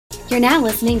You're now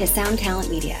listening to Sound Talent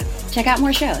Media. Check out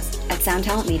more shows at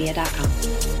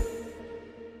soundtalentmedia.com.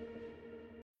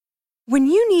 When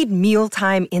you need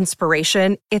mealtime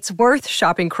inspiration, it's worth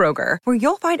shopping Kroger, where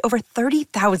you'll find over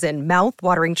 30,000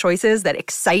 mouth-watering choices that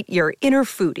excite your inner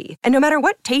foodie. And no matter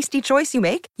what tasty choice you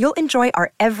make, you'll enjoy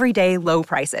our everyday low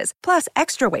prices, plus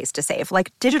extra ways to save,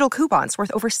 like digital coupons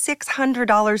worth over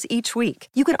 $600 each week.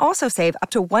 You can also save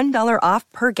up to $1 off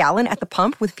per gallon at the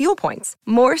pump with fuel points.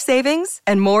 More savings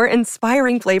and more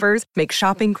inspiring flavors make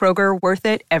shopping Kroger worth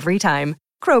it every time.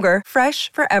 Kroger,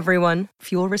 fresh for everyone.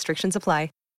 Fuel restrictions apply.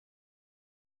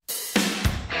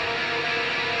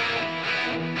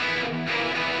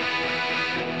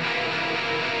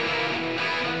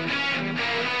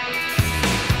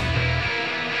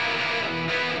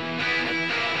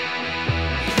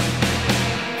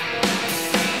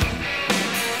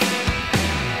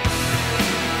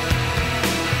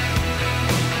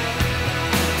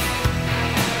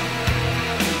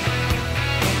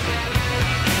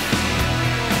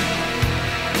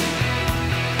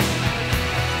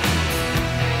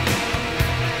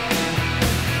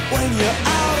 When you're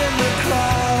out in the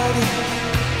crowd,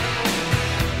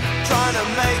 trying to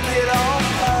make it all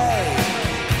pay,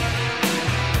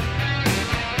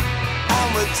 and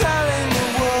we're telling the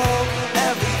world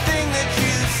everything that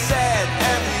you said,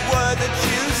 every word that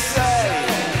you say,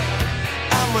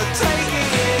 and we're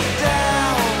taking it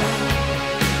down,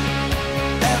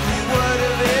 every word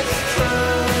of it's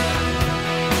true,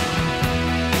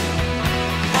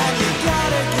 and you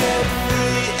gotta get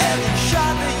free every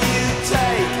shot that you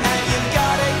take.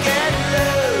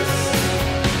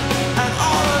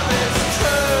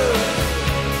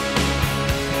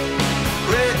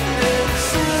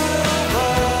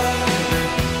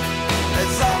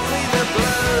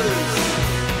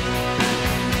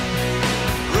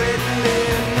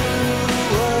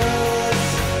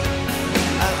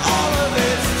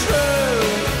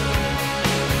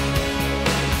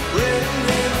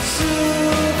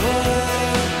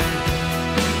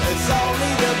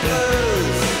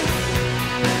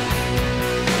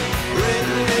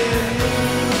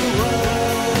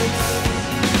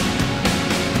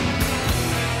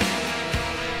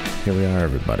 Here we are,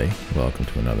 everybody. Welcome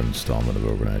to another installment of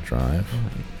Overnight Drive,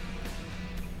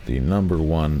 the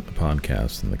 #1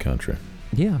 podcast in the country.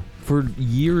 Yeah, for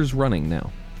years running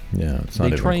now. Yeah, it's not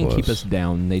even close. They try and keep us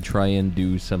down. They try and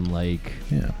do some,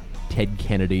 Ted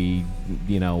Kennedy,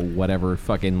 whatever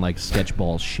fucking,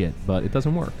 sketchball shit, but it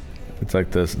doesn't work. It's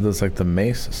like this. It's like the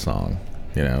Mace song.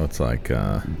 It's like,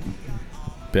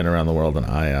 been around the world and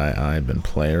I, been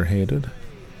player hated.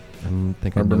 I don't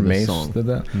think Remember I know Mace this song. did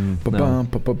that?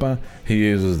 No. He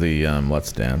uses the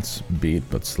Let's Dance beat,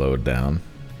 but slowed down.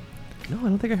 No, I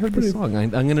don't think I heard this song. I'm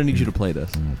going to need you to play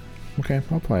this. Okay,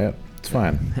 I'll play it. It's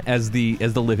fine. As the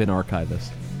live-in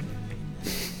archivist.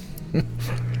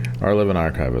 Our live-in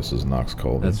archivist is Knox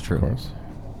Colby. That's true. Of course.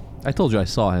 I told you I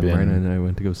saw him, right? And I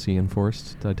went to go see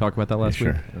Enforced. Did I talk about that last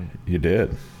week? Sure. You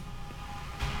did.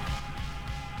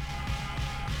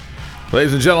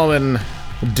 Ladies and gentlemen,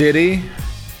 Diddy.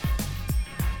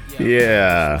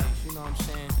 Yeah. You know what I'm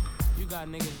saying? You got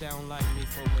niggas that don't like me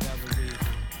for whatever reason.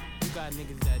 You got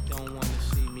niggas that don't want to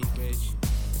see me rich.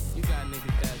 You got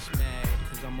niggas that's mad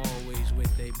because I'm always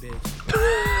with they bitch. You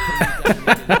got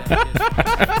niggas that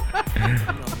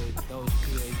just, with those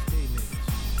PhD niggas.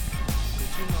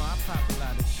 But I pop a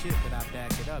lot of shit, but I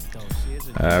back it up though.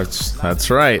 See,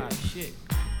 that's right. Shit,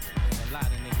 and a lot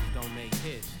of niggas don't make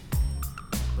hits.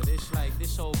 But it's like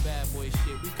this old bad boy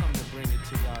shit. We come to bring it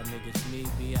to y'all niggas. Me,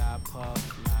 B.I., Puff,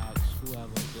 Knox, whoever,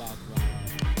 Black Rob.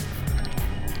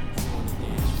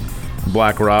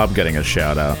 Black Rob getting a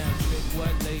shout out.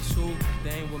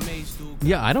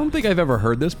 Yeah, I don't think I've ever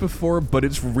heard this before, but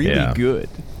it's really good.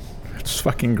 It's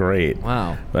fucking great.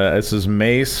 Wow. This is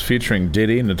Mace featuring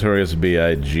Diddy, Notorious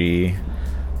B.I.G.,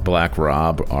 Black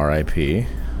Rob, R.I.P.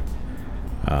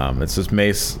 It's just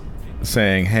Mace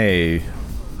saying, hey,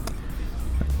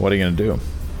 what are you going to do?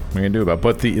 What are you going to do about it?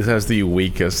 But it has the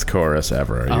weakest chorus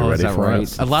ever. Are you ready is that for right?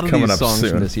 it? A lot of Coming these up songs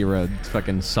soon. from this era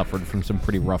fucking suffered from some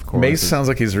pretty rough choruses. Mace sounds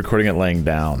like he's recording it laying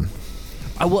down.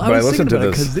 I was thinking about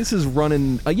it because this is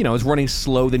running, it's running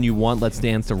slow than you want Let's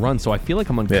Dance to run, so I feel like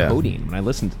I'm on codeine when I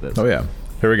listen to this. Oh, yeah.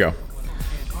 Here we go.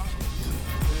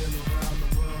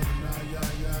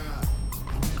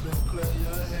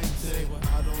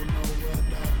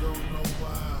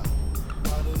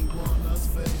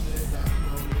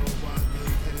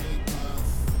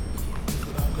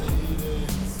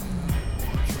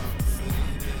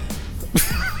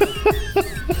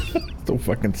 So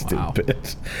fucking stupid.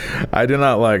 Wow. I do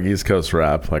not like East Coast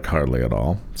rap, hardly at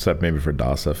all, except maybe for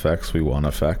DOS FX, We Want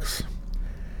FX.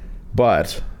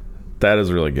 But That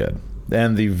is really good.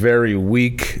 And the very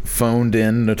weak,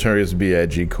 phoned-in Notorious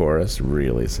B.I.G. chorus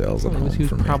really sells it home He was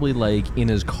for me. probably like in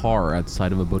his car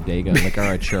outside of a bodega. Like, all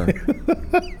right, sure.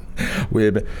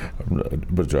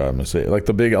 But drive a Mercedes. Like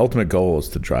the big ultimate goal is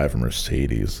to drive a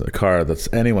Mercedes, a car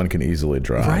that's anyone can easily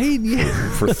drive. Right?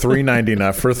 Yeah. For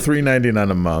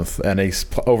 $399 a month and a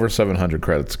over 700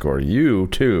 credit score, you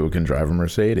too can drive a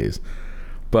Mercedes.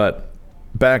 But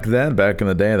back in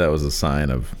the day, that was a sign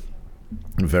of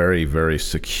very, very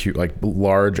secure, like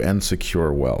large and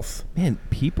secure wealth. Man,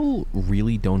 people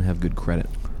really don't have good credit.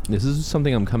 This is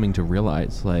something I'm coming to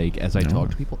realize. Like, as I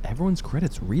talk to people, everyone's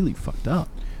credit's really fucked up.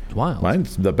 It's wild.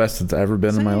 Mine's the best it's ever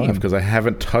been in my Same. life because I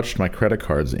haven't touched my credit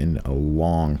cards in a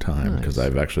long time because Nice.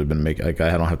 I've actually been making, like,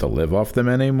 I don't have to live off them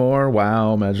anymore.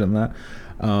 Wow, imagine that.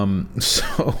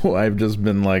 So I've just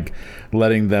been like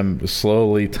letting them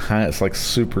slowly, it's like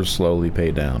super slowly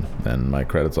pay down. And my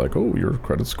credit's like, oh, your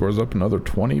credit score's up another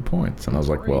 20 points. And I was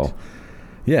like, well,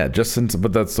 yeah,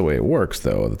 but that's the way it works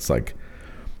though. It's like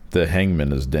the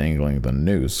hangman is dangling the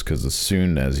noose because as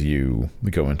soon as you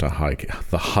go into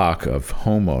the hock of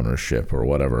home ownership or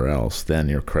whatever else, then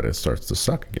your credit starts to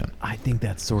suck again. I think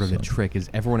that's sort of the trick. Is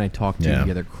everyone I talk to, Yeah.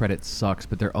 their credit sucks,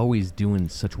 but they're always doing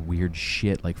such weird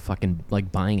shit, like fucking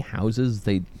like buying houses.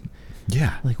 They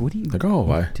Yeah. like, what are you Like, oh,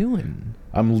 what are you doing?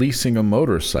 I'm leasing a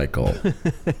motorcycle.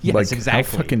 Yes, like, exactly.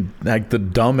 How fucking, like the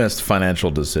dumbest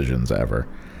financial decisions ever.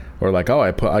 Or like, oh,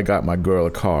 I got my girl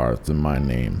a car. It's in my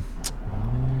name.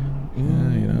 Yeah,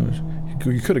 you know,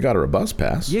 you could have got her a bus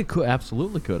pass. Yeah,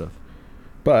 absolutely could have.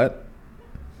 But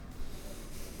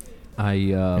I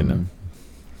know.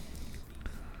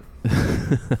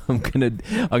 I'm gonna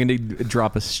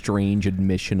drop a strange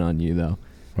admission on you though.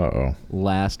 Uh-oh.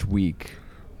 Last week,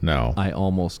 No. I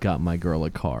almost got my girl a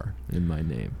car in my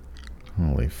name.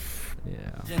 Holy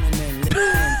Yeah.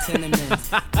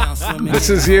 This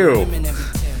is you.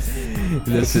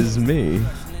 This is me.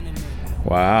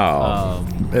 Wow.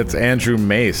 It's Andrew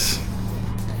Mace.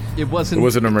 It It wasn't.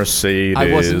 wasn't a Mercedes.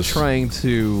 I wasn't trying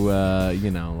to,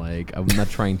 like I'm not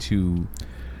trying to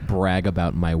brag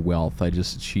about my wealth. I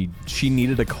just she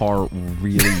needed a car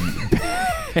really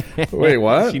bad. Wait,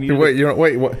 what? She needed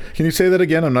Wait, what? Can you say that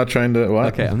again? I'm not trying to.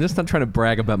 What? Okay, I'm just not trying to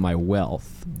brag about my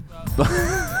wealth.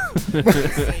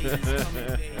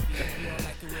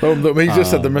 Oh, but you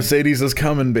just said the Mercedes is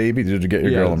coming, baby. Did you get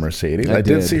your girl a Yes, Mercedes? I I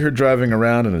did did. see her driving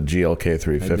around in a GLK I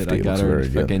 350. did. I It got looks her very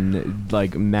good. fucking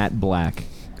like matte black.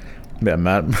 Yeah,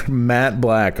 matte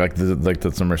black, like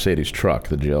that's a Mercedes truck,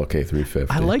 the GLK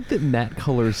 350. I like that matte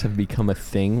colors have become a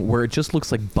thing where it just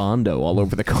looks like Bondo all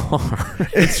over the car.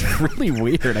 It's really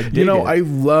weird. I dig You know, it. I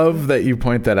love that you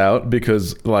point that out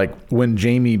because, like, when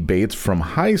Jamie Bates from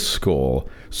high school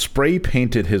spray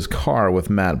painted his car with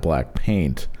matte black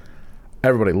paint,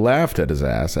 everybody laughed at his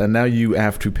ass, and now you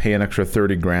have to pay an extra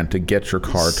 $30,000 to get your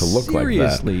car to look like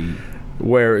that. Seriously.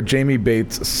 Where Jamie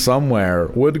Bates somewhere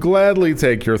would gladly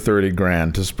take your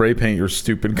 $30,000 to spray paint your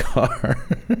stupid car.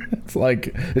 It's like,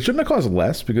 it shouldn't have cost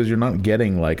less because you're not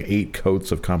getting like 8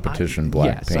 coats of competition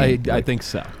black yes, paint. I Like, think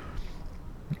so.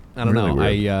 I don't Really know.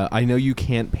 weird. I know you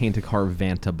can't paint a car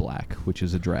Vanta black, which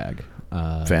is a drag.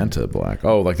 Vanta black.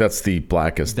 Oh, like that's the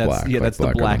blackest That's black. yeah, like that's the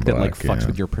blacker black than that like fucks yeah.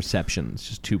 with your perception. It's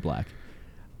just too black.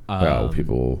 Oh,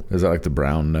 people. Is that like the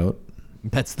brown note?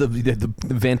 That's the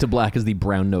Vanta black is the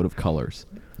brown note of colors.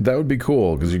 That would be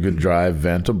cool because you could drive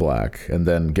Vanta black and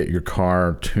then get your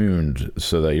car tuned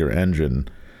so that your engine,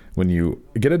 when you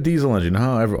get a diesel engine,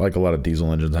 like a lot of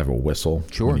diesel engines have a whistle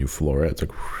Sure. when you floor it. It's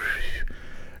like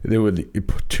they would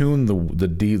tune the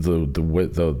diesel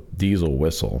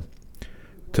whistle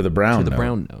to the brown To the note.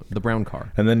 brown note, the brown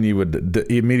car. And then you would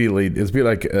immediately, it'd be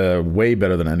like way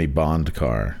better than any Bond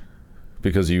car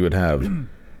because you would have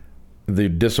they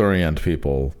disorient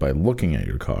people by looking at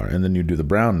your car, and then you do the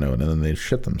brown note, and then they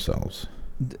shit themselves.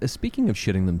 Speaking of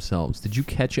shitting themselves, did you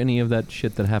catch any of that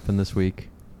shit that happened this week?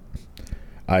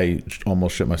 I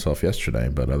almost shit myself yesterday,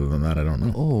 but other than that, I don't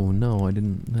know. Oh no, I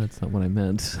didn't. That's not what I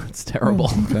meant. That's terrible.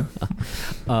 Okay.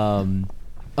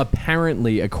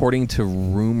 Apparently, according to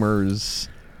rumors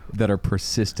that are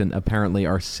persistent, apparently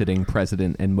our sitting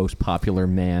president and most popular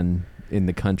man in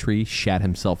the country shat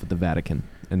himself at the Vatican,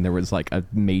 and there was like a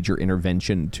major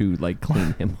intervention to like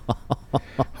clean him up.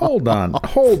 Hold on.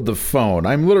 Hold the phone.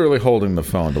 I'm literally holding the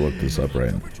phone to look this up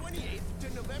right now.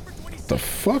 The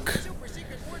fuck?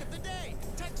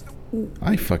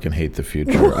 I fucking hate the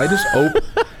future. I just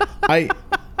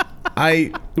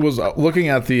I was looking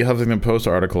at the Huffington Post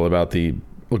article about the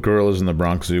gorillas in the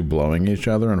Bronx Zoo blowing each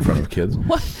other in front of kids.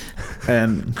 What?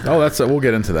 And we'll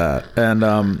get into that. And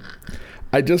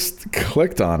I just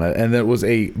clicked on it, and it was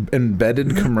a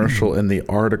embedded commercial in the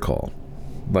article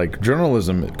Like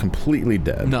journalism completely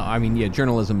dead. No, I mean, yeah,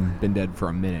 journalism been dead for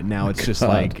a minute. Now it's just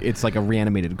like it's like a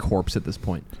reanimated corpse at this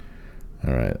point.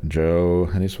 All right, Joe.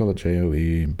 How do you spell it?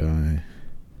 J-O-E by.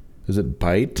 Is it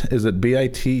Bite? Is it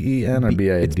B-I-T-E-N or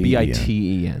B-I-D-E-N? It's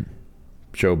B-I-T-E-N.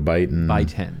 Joe Biden.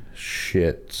 Biden.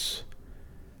 Shits.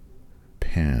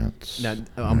 Pants. Now,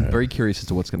 I'm very curious as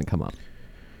to what's going to come up.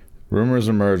 Rumors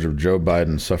emerge of Joe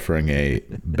Biden suffering a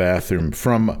bathroom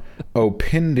from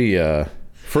Opindia.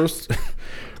 First,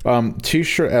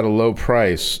 t-shirt at a low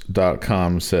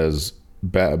price.com says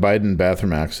Biden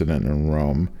bathroom accident in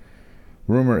Rome.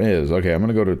 Rumor is, okay, I'm going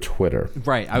to go to Twitter.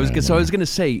 Right. I was going to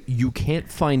say, you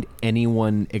can't find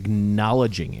anyone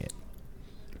acknowledging it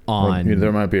on...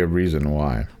 There might be a reason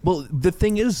why. Well, the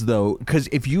thing is, though, because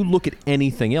if you look at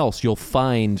anything else, you'll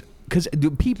find... Because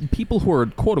people who are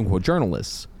quote-unquote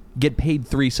journalists get paid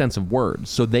 3 cents a word,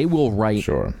 so they will write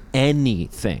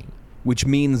anything, which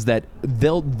means that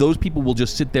those people will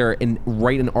just sit there and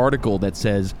write an article that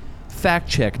says... Fact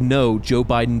check, no, Joe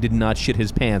Biden did not shit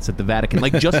his pants at the Vatican,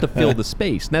 like just to fill the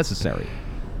space necessary.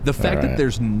 The fact that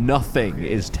there's nothing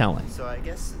is telling. So I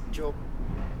guess Joe...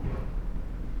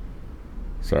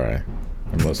 Sorry,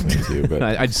 I'm listening to you, but...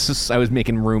 I was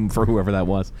making room for whoever that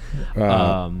was.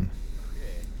 Okay.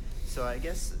 So I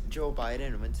guess Joe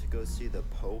Biden went to go see the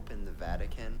Pope in the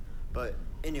Vatican, but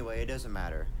anyway, it doesn't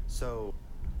matter. So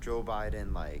Joe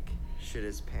Biden, like... shit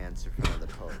his pants in front of the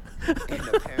Pope. And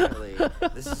apparently,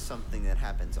 this is something that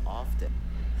happens often.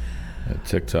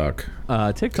 TikTok.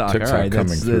 TikTok, all right.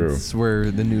 That's where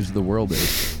the news of the world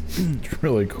is. It's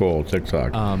really cool,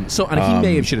 TikTok. He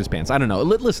may have shit his pants. I don't know.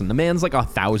 Listen, the man's like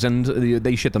 1,000.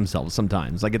 They shit themselves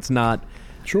sometimes. Like, it's not...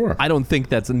 Sure. I don't think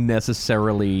that's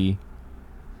necessarily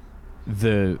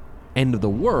the end of the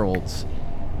world.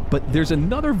 But there's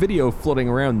another video floating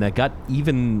around that got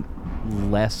even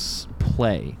less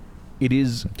play. It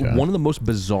is one of the most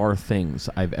bizarre things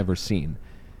I've ever seen.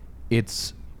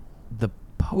 It's the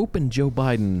Pope and Joe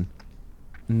Biden,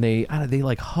 and they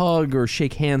like hug or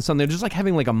shake hands. They're just like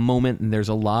having like a moment, and there's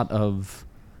a lot of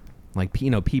like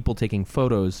people taking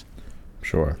photos.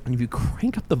 Sure. And if you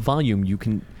crank up the volume,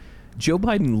 Joe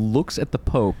Biden looks at the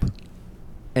Pope,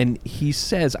 and he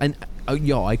says, "And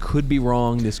I could be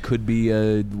wrong. This could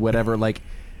be whatever." Like.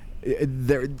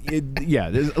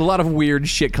 There's a lot of weird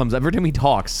shit comes up. Every time he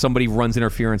talks, somebody runs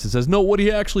interference and says, no, what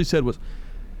he actually said was...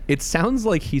 It sounds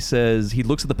like he says, he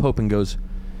looks at the Pope and goes...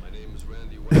 My name is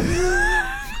Randy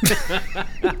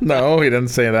West. No, he didn't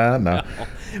say that, no.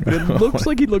 But it looks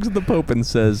like he looks at the Pope and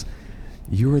says,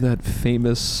 you're that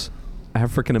famous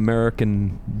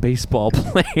African-American baseball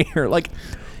player. Like...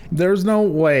 There's no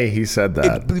way he said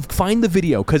that. Find the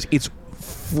video, because it's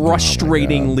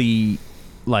frustratingly,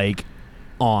 like...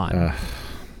 on.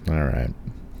 All right.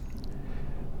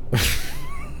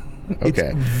 Okay.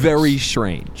 It's very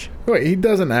strange. Wait, he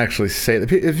doesn't actually say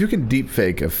that. If you can deep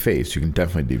fake a face, you can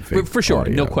definitely deep fake for sure,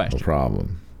 audio, no question. No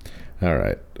problem. All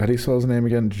right. How do you spell his name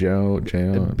again?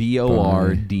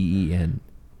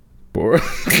 Borden.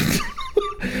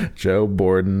 Joe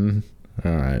Borden.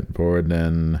 All right.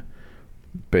 Borden,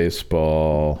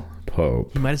 baseball,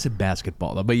 Pope. He might have said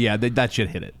basketball, though. But yeah, that should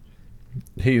hit it.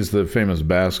 He's the famous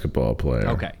basketball player.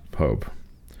 Okay. Pope.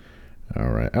 All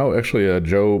right. Oh, actually,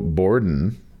 Joe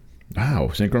Borden. Wow,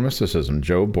 synchromisticism.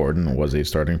 Joe Borden was a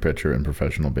starting pitcher in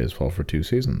professional baseball for 2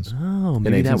 seasons. Oh,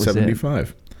 maybe in that was it.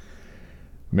 1875.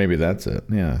 Maybe that's it.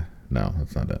 Yeah. No,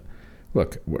 that's not it.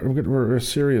 Look, we're a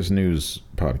serious news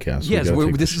podcast. Yes,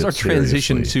 this is our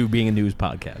transition to being a news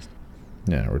podcast.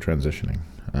 Yeah, we're transitioning.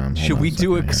 Should we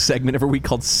do a segment every week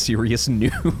called Serious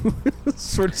News?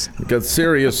 Got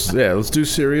serious. Yeah, let's do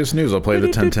serious news. I'll play the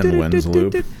 10-10 wins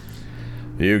loop.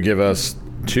 You give us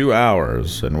 2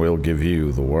 hours, and we'll give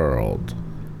you the world.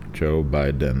 Joe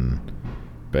Biden,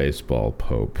 baseball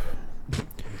Pope.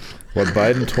 What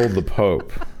Biden told the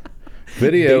Pope.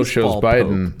 Video shows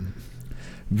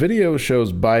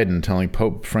Biden telling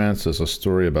Pope Francis a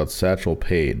story about Satchel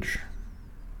Paige.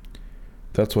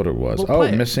 That's what it was.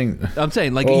 Missing. I'm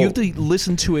saying, like, you have to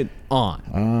listen to it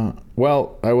on.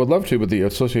 Well, I would love to, but the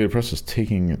Associated Press is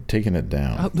taking it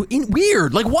down.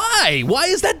 Weird. Like, why? Why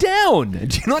is that down?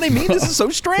 Do you know what I mean? This is so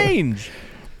strange.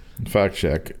 Fact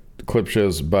check. Clip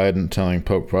shows Biden telling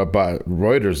Pope.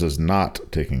 Reuters is not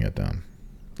taking it down.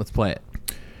 Let's play it.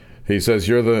 He says,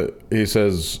 Joe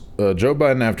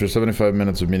Biden, after 75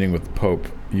 minutes of meeting with the Pope,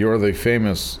 you're the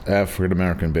famous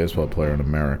African-American baseball player in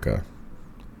America.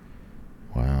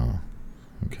 Wow.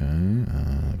 Okay.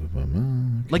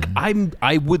 Like,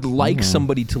 I would like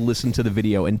somebody to listen to the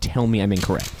video and tell me I'm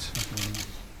incorrect.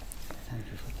 Thank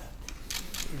you for that.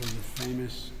 He was a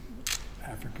famous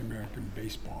African-American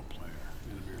baseball player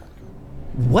in America.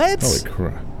 What?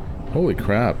 Holy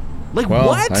crap. Like, well,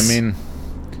 what? I mean,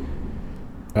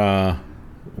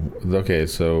 okay,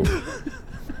 so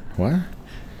what?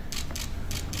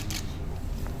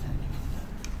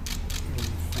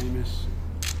 Famous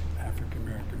African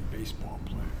American baseball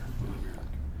player in America.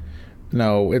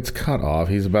 No, it's cut off.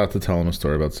 He's about to tell him a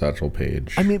story about Satchel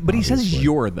Paige. I mean, but he says obviously.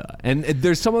 you're the, and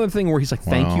there's some other thing where he's like,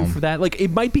 thank you Wow. for that. Like, it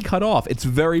might be cut off. It's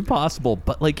very possible,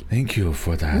 but like, Thank you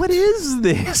for that. what is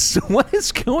this? What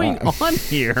is going on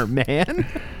here, man?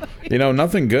 You know,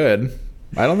 nothing good.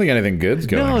 I don't think anything good's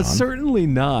going on. No, certainly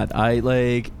not. What a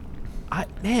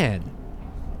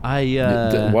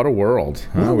world.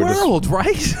 What a We're just world,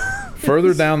 right?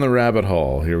 further down the rabbit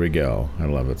hole. Here we go. I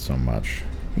love it so much.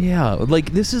 Yeah,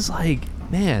 like this is like,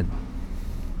 man.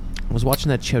 I was watching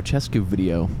that Ceausescu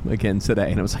video again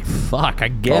today, and I was like, "Fuck, I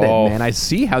get it, man. I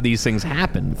see how these things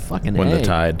happen." Fucking When A. the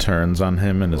tide turns on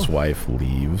him and his wife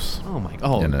leaves. Oh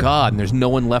God! And there's no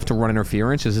one left to run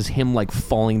interference. It's just him like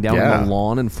falling down on the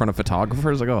lawn in front of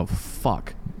photographers. Like, oh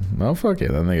fuck. No, fuck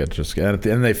it. Then they get just and at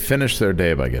the end they finish their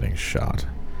day by getting shot.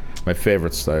 My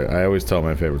favorite story. I always tell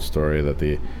my favorite story that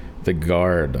the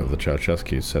guard of the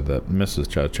Ceausescu said that Mrs.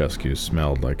 Ceausescu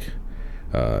smelled like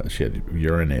she had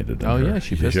urinated. Oh, yeah,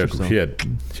 she pissed herself. She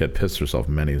had pissed herself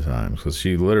many times because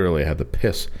she literally had the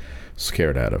piss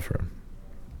scared out of her.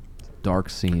 Dark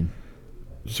scene.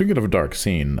 Speaking of a dark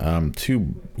scene,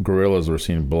 two gorillas were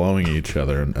seen blowing each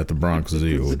other at the Bronx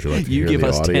Zoo. Would you like to You hear give the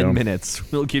us audio? 10 minutes.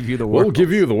 We'll give you the world. We'll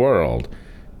give you the world.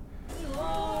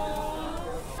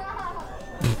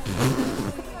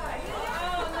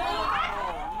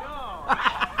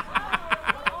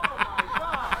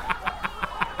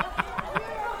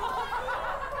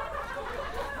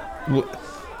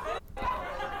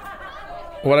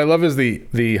 What I love is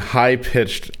the high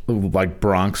pitched like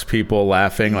Bronx people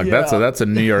laughing. Like that's a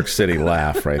New York City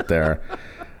laugh right there.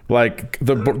 Like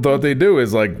what they do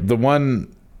is like the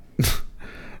one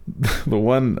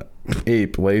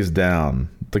ape lays down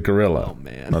the gorilla. Oh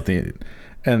man.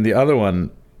 And the other one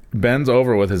bends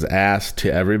over with his ass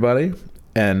to everybody,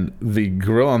 and the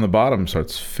gorilla on the bottom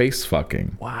starts face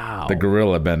fucking. Wow. The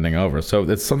gorilla bending over. So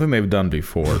it's something they've done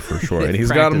before for sure. And he's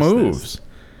got Practiced moves. this.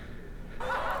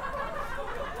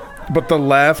 But the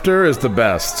laughter is the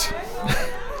best.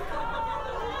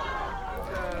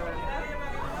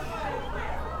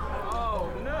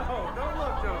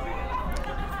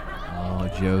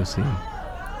 Oh, Josie.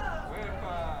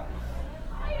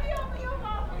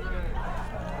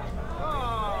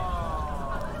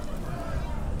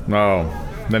 No.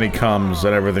 Then he comes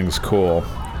and everything's cool.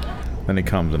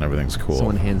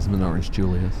 Someone hands him an orange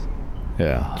Julius.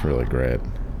 Yeah, it's really great.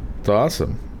 It's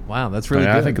awesome. Wow, that's really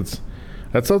good. I think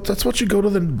that's what you go to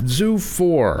the zoo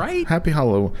for. Right? Happy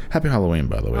Halloween,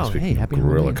 by the way. Oh, Speaking hey, of happy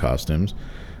gorilla Halloween. costumes.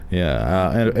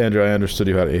 Yeah, Andrew, I understood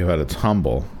you had a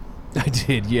tumble. I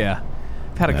did, yeah.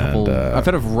 I've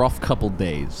had a rough couple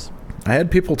days. I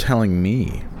had people telling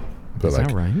me. Is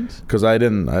that right? Because I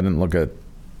didn't look at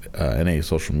any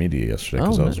social media yesterday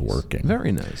because I was working.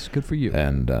 Very nice. Good for you.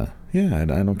 And I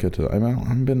don't get to.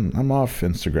 I'm off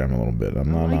Instagram a little bit.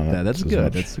 I'm not on it. That's as good.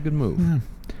 much. That's a good move. Yeah.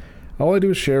 All I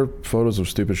do is share photos of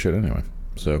stupid shit anyway.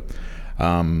 So,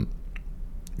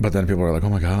 but then people are like, "Oh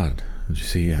my god, did you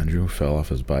see Andrew fell off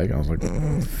his bike?" I was like,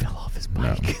 Fell off his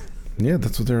bike. No. Yeah,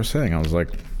 that's what they were saying. I was like,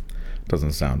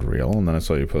 doesn't sound real. And then I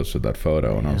saw you posted that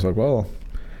photo, and I was like, well,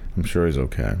 I'm sure he's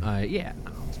okay. Yeah.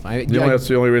 That's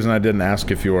the only reason I didn't ask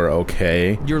if you were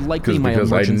okay. You're likely my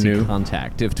emergency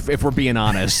contact, if we're being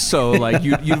honest. So, like,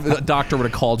 the doctor would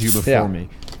have called you before me.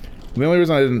 The only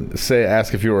reason I didn't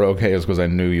ask if you were okay is because I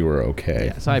knew you were okay.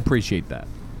 Yes, I appreciate that.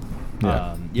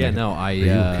 Yeah. Are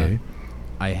you okay?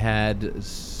 I had,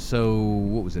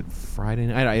 what was it, Friday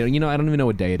night? I don't even know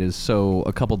what day it is. So,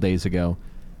 a couple days ago,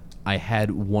 I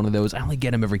had one of those. I only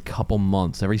get them every couple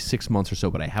months, every 6 months or so,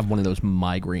 but I have one of those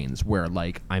migraines where,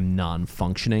 like, I'm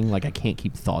non-functioning. Like, I can't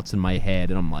keep thoughts in my head,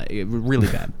 and I'm, like, really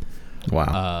bad.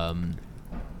 Wow.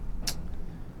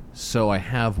 So I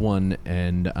have one,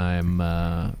 and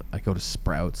I go to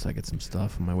Sprouts. I get some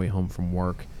stuff on my way home from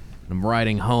work. And I'm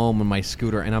riding home on my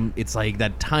scooter, and it's like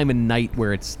that time of night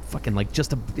where it's fucking like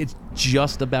it's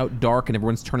just about dark, and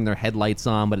everyone's turning their headlights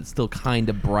on, but it's still kind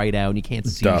of bright out, and you can't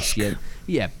see Dusk. shit.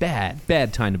 Yeah,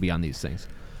 bad time to be on these things.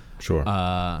 Sure.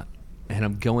 And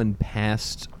I'm going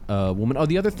past a woman. Oh,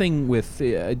 the other thing with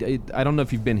I don't know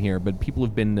if you've been here, but people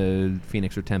have been to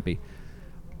Phoenix or Tempe.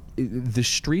 The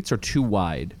streets are too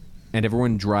wide, and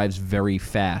everyone drives very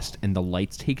fast, and the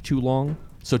lights take too long.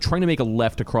 So trying to make a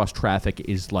left across traffic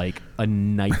is like a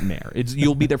nightmare.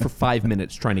 You'll be there for 5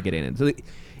 minutes trying to get in. So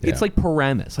it's like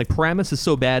Paramus. Like Paramus is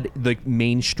so bad, the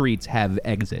main streets have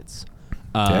exits.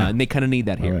 And they kind of need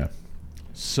that here. Oh, yeah.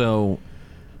 So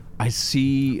I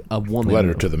see a woman.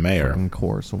 Letter to the mayor. Of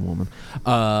course, a woman.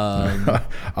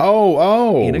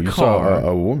 Oh! In a You car. saw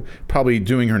a woman probably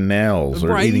doing her nails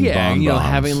or eating bonbons.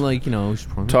 Having like, she's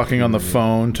probably talking on the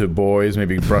phone to boys,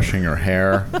 maybe brushing her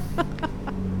hair,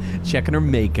 checking her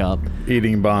makeup,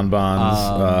 eating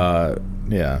bonbons.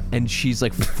 Yeah. And she's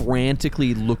like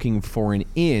frantically looking for an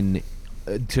inn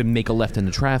to make a left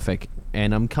into traffic.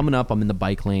 And I'm coming up, I'm in the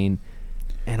bike lane,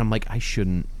 and I'm like, I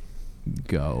shouldn't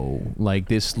go. Like,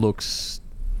 this looks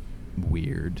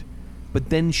weird. But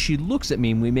then she looks at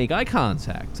me and we make eye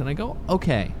contact. And I go,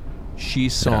 okay, she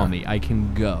saw me. I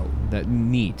can go. That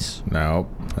neat. No,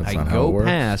 that's I not how it go works.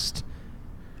 past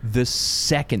the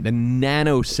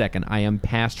nanosecond I am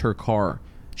past her car.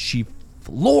 She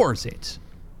floors it.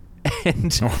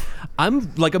 And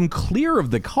I'm clear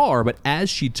of the car, but as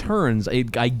she turns,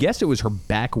 I guess it was her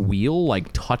back wheel,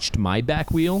 like, touched my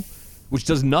back wheel, which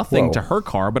does nothing to her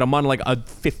car, but I'm on, like, a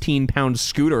 15-pound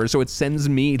scooter, so it sends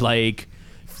me, like,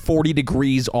 40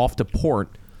 degrees off to port.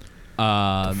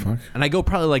 And I go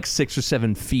probably, like, 6 or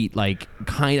 7 feet, like,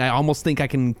 I almost think I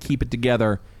can keep it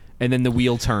together, and then the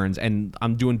wheel turns, and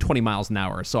I'm doing 20 miles an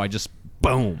hour, so I just,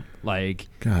 boom, like...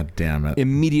 God damn it.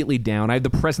 Immediately down. I had the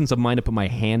presence of mind to put my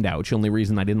hand out, which is the only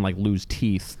reason I didn't, like, lose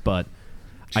teeth, but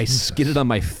I skidded on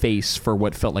my face for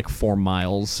what felt like 4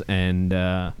 miles, and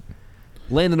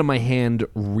landed on my hand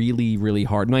really, really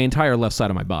hard. My entire left side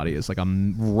of my body is like a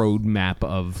road map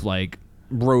of, like,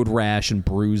 road rash and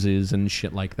bruises and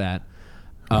shit like that.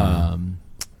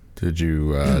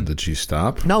 Did she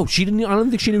stop? No, she didn't. I don't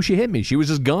think she knew she hit me. She was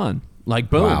just gone. Like,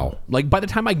 boom. Wow. Like, by the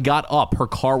time I got up, her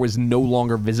car was no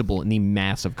longer visible in the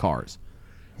mass of cars.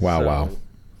 Wow.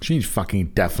 She fucking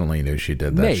definitely knew she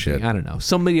did that Maybe. shit. I don't know.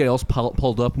 Somebody else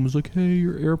pulled up and was like, hey,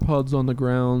 your AirPod's on the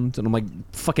ground. And I'm like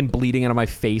fucking bleeding out of my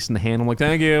face and the hand. I'm like,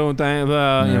 thank you.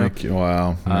 Thank you.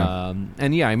 Wow. Yeah.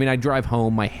 And yeah, I mean, I drive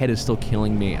home. My head is still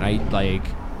killing me. And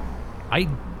I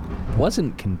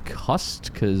wasn't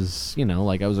concussed because,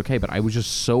 I was okay. But I was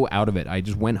just so out of it. I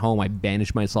just went home. I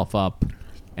bandaged myself up.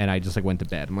 And I just, went to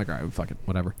bed. I'm like, all right, fuck it.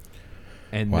 Whatever.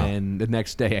 And then the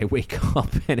next day I wake up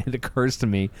and it occurs to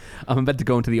me I'm about to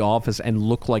go into the office and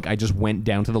look like I just went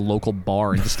down to the local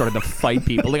bar and just started to fight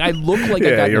people. Like, I look like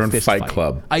I got in you're a in fist Fight fight.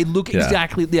 Club. I look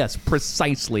exactly, yes,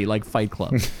 precisely like Fight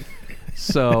Club.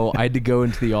 So I had to go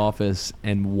into the office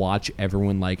and watch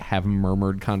everyone, like, have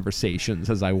murmured conversations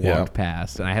as I walked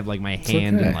past. And I had, like, my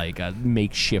hand in, like, a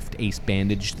makeshift ace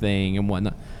bandage thing and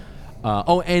whatnot.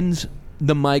 And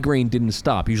the migraine didn't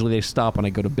stop. Usually they stop when I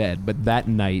go to bed, but that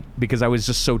night, because I was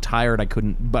just so tired, I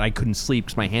couldn't sleep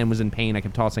because my hand was in pain. I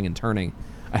kept tossing and turning.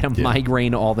 I had a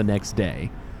migraine all the next day.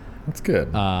 That's good.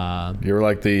 You were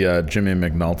like the Jimmy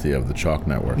McNulty of the Chalk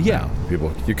Network. Yeah.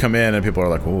 Now. You come in and people are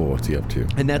like, "Oh, what's he up to?"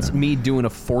 And that's me doing a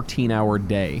 14-hour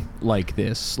day like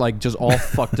this, like just all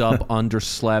fucked up,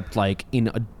 underslept, like in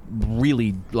a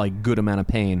really like good amount of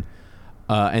pain.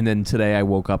 And then today I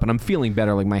woke up and I'm feeling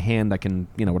better. Like my hand, I can,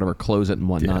 whatever, close it and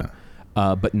whatnot.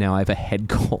 Yeah. But now I have a head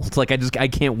cold. Like I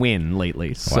can't win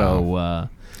lately. So,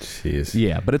 jeez.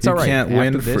 Yeah, but it's all right.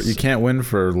 You can't win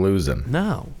for losing.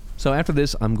 No. So after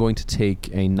this, I'm going to take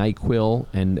a NyQuil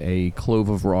and a clove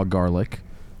of raw garlic.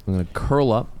 I'm going to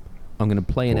curl up. I'm going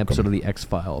to play an episode of the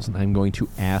X-Files, and I'm going to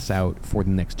ass out for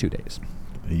the next 2 days.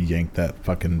 You yank that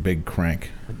fucking big crank.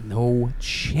 No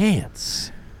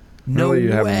chance. No really, you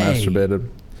way. haven't masturbated?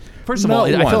 First of all,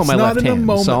 I fell on my left hand,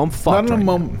 so I'm fucked. Not in a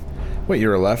moment. Wait,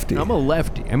 you're a lefty? I'm a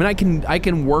lefty. I mean, I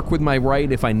can work with my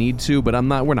right if I need to, but I'm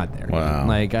not. We're not there. Wow.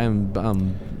 Like I'm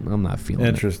not feeling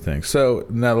Interesting. it. So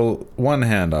now, one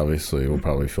hand obviously will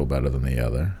probably feel better than the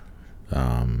other.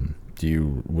 Do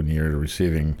you, when you're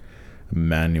receiving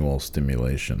manual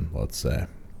stimulation, let's say,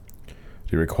 do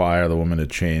you require the woman to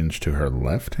change to her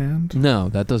left hand? No,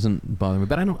 that doesn't bother me.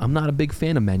 But I'm not a big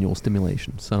fan of manual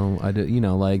stimulation. So I do,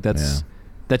 like that's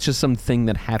just something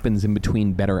that happens in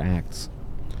between better acts.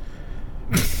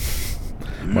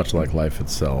 Much like life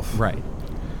itself. Right.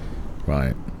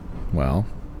 Right. Well,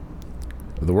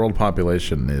 the world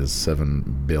population is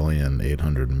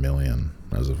 7,800,000,000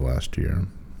 as of last year,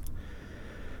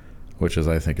 which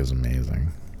I think is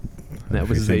amazing. That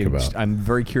was I'm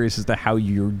very curious as to how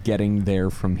you're getting there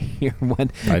from here.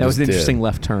 That was an interesting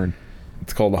left turn.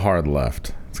 It's called a hard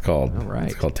left. It's called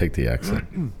take the exit.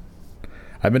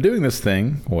 I've been doing this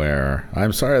thing where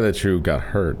I'm sorry that you got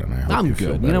hurt, and I hope you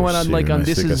feel better. You know what? I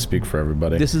speak for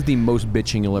everybody. This is the most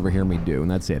bitching you'll ever hear me do,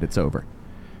 and that's it. It's over.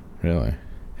 Really?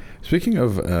 Speaking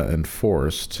of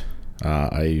enforced,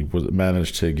 I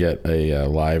managed to get a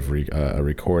live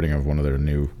recording of one of their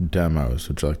new demos.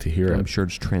 Would you like to hear it? I'm sure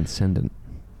it's transcendent.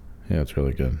 Yeah, it's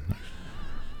really good.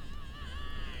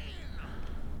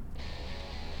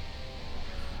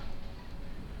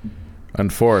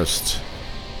 Unforced.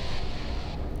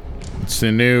 It's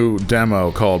a new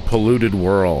demo called Polluted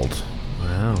World.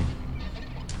 Wow.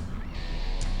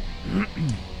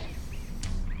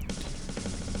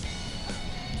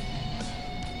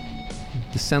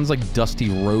 This sounds like Dusty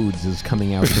Rhodes is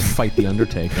coming out to fight The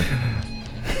Undertaker.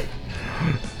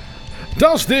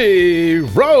 Dusty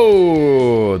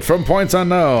Rhodes from Points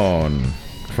Unknown.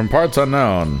 From Parts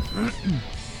Unknown.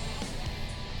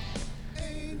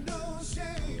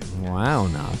 Wow,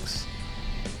 Knox.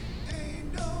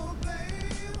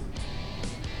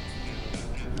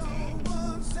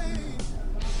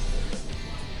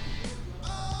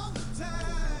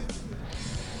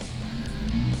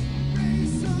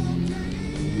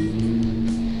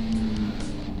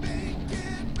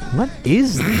 What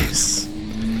is this?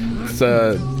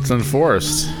 It's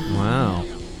Enforced. Wow.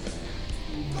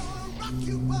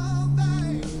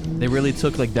 They really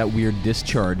took like that weird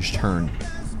Discharge turn.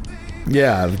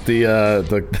 Yeah,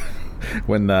 the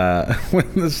when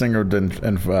the singer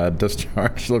didn't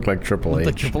Discharge looked like Triple H.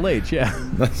 Like Triple H, yeah.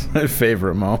 That's my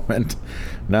favorite moment.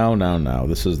 No.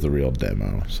 This is the real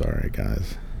demo. Sorry,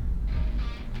 guys.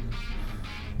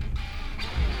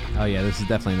 Oh yeah, this is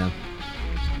definitely them.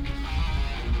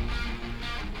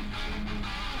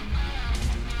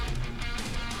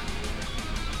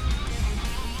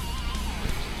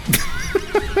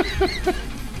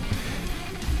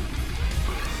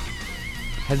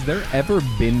 Has there ever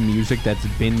been music that's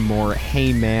been more,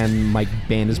 hey man, my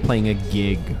band is playing a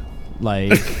gig,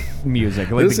 like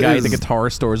music? Like the guy at the guitar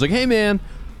store is like, hey man.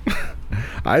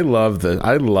 I love this.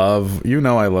 I love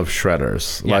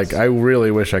shredders. Yes. Like, I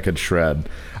really wish I could shred.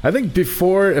 I think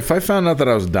before, if I found out that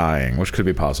I was dying, which could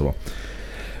be possible,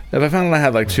 if I found out I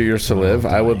had like 2 years to live,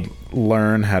 I would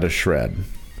learn how to shred.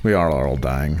 We are all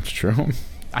dying, it's true.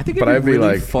 I think it'd be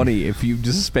really funny if you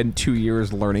just spent 2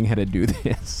 years learning how to do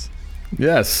this.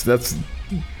 Yes, this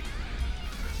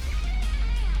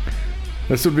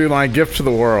would be my gift to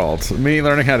the world. Me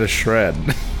learning how to shred.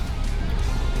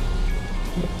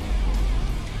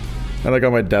 And like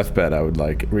on my deathbed, I would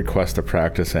like request a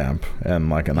practice amp and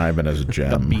like an Ibanez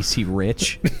gem. The BC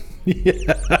Rich.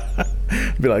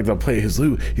 Yeah. Be like, they'll play his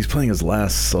lute. He's playing his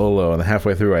last solo, and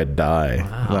halfway through I'd die.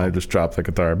 Wow. And I just drop the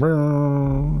guitar.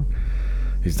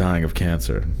 He's dying of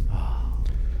cancer.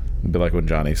 It'd be like when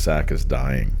Johnny Sack is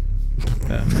dying.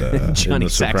 And, Johnny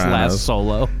Sack's last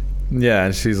solo. Yeah,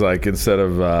 and she's like, instead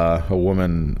of a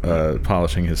woman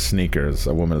polishing his sneakers,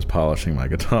 a woman is polishing my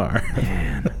guitar.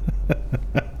 Man.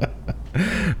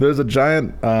 There's a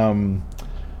giant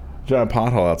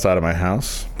pothole outside of my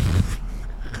house,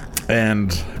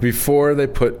 and before they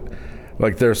put,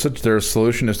 like, their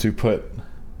solution is to put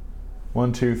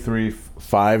 1, 2, 3,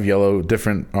 5 yellow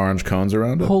different orange cones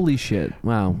around it. Holy shit!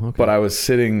 Wow. Okay. But I was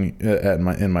sitting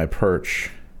in my perch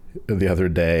the other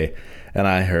day, and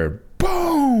I heard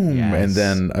boom, Yes. and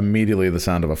then immediately the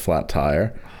sound of a flat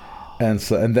tire. And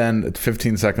then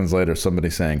 15 seconds later,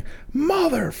 somebody saying,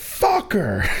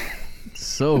 "Motherfucker!"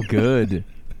 So good.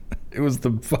 It was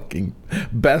the fucking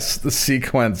best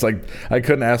sequence. Like, I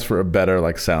couldn't ask for a better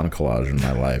like sound collage in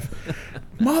my life.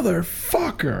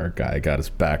 Motherfucker! Guy got his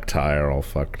back tire all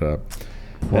fucked up.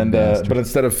 And but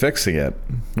instead of fixing it,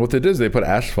 what they did is they put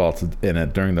asphalt in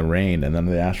it during the rain, and then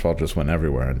the asphalt just went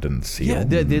everywhere and didn't seal. Yeah,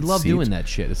 they love doing that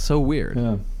shit. It's so weird.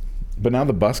 Yeah. But now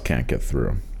the bus can't get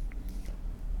through.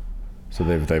 So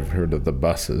they've heard of the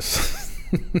buses.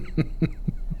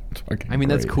 I mean,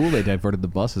 that's cool they diverted the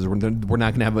buses. We're not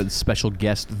going to have a special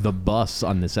guest, the bus,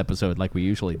 on this episode like we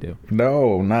usually do.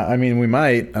 No, not. I mean, we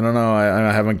might. I don't know.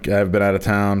 I've been out of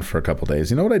town for a couple days.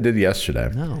 You know what I did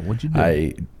yesterday? No, what'd you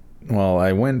do?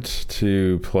 I went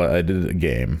to play. I did a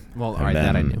game. Well, all right,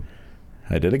 that I knew.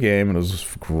 I did a game, and it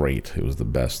was great. It was the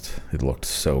best. It looked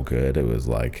so good. It was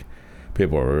like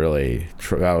people were really.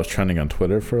 I was trending on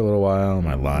Twitter for a little while.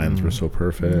 My lines were so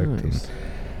perfect. Nice.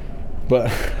 But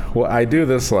I do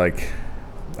this like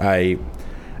I'm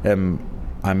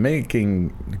making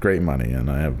great money, and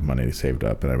I have money saved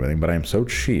up and everything, but I'm so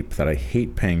cheap that I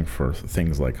hate paying for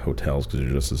things like hotels because you're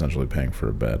just essentially paying for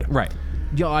a bed. Right.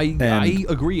 Yeah, I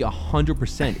agree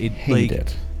 100%. Hate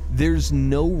it. There's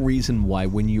no reason why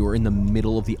when you're in the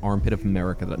middle of the armpit of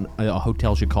America that a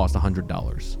hotel should cost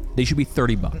 $100. They should be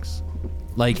 $30.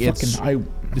 Like,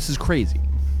 this is crazy.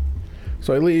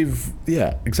 So I leave,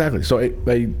 yeah, exactly. So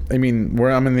I mean,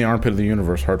 where I'm in the armpit of the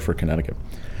universe, Hartford, Connecticut.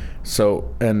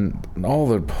 So, and all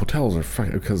the hotels are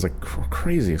because like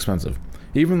crazy expensive.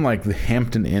 Even like the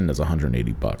Hampton Inn is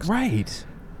 $180. Right.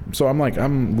 So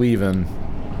I'm leaving.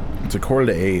 It's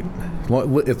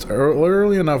 7:45. It's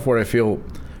early enough where I feel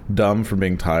dumb from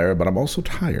being tired, but I'm also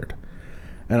tired.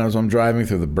 And as I'm driving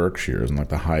through the Berkshires and like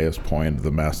the highest point of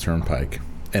the Mass Turnpike,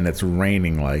 and it's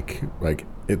raining like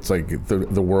it's like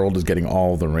the world is getting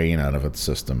all the rain out of its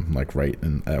system, like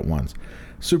at once.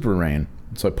 Super rain.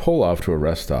 So I pull off to a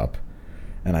rest stop,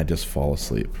 and I just fall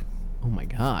asleep. Oh my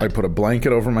God. I put a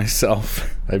blanket over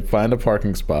myself. I find a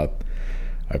parking spot.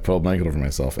 I put a blanket over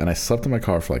myself, and I slept in my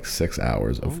car for like 6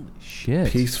 hours of Holy shit.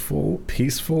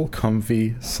 peaceful,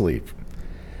 comfy sleep.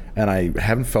 And I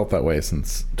haven't felt that way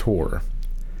since tour,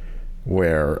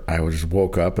 where I just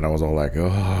woke up and I was all like,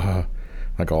 oh,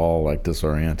 like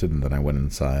disoriented, and then I went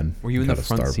inside. Were you in the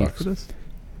front seat for this?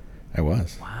 I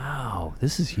was. Wow,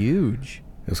 this is huge.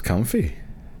 It was comfy.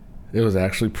 It was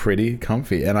actually pretty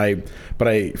comfy, but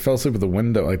I fell asleep with the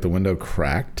window, like the window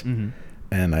cracked, and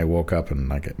I woke up and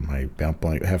like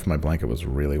half my blanket was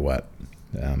really wet,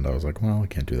 and I was like, well, I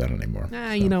can't do that anymore.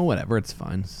 Nah, you know, whatever, it's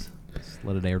fine. Just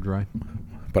let it air dry.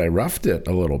 But I roughed it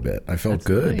a little bit. I felt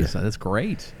good. Nice. That's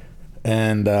great.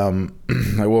 And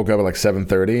I woke up at like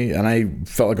 7:30, and I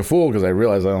felt like a fool because I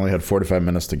realized I only had 45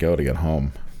 minutes to go to get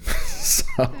home.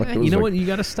 So you know what? You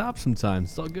got to stop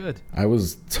sometimes. It's all good. I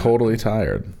was totally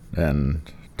tired and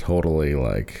totally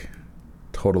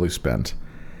spent.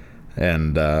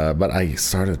 And but I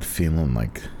started feeling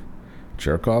like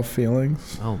jerk off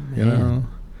feelings. Oh man.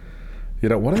 You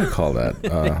know what do they call that?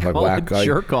 Like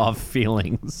jerk off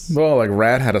feelings. Well, like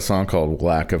Rat had a song called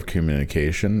 "Lack of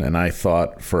Communication," and I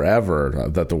thought forever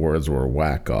that the words were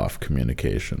 "whack off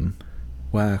communication."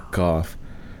 Whack off.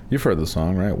 You've heard the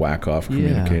song, right? Whack off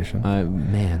communication. Yeah.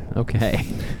 Man. Okay.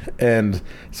 And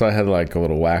so I had like a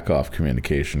little whack off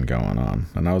communication going on,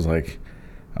 and I was like,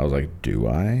 do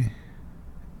I?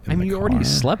 I mean, you already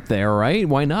slept there, right?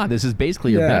 Why not? This is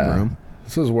basically your bedroom.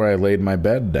 This is where I laid my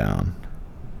bed down.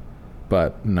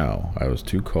 But no, I was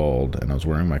too cold, and I was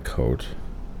wearing my coat,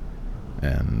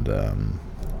 and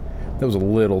that was a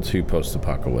little too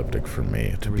post-apocalyptic for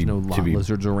me. There was no lot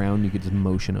lizards around you could just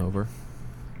motion over?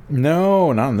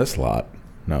 No, not in this lot.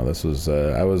 No, this was,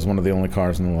 I was one of the only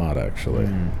cars in the lot, actually.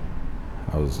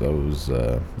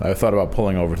 I thought about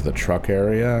pulling over to the truck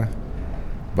area,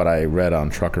 but I read on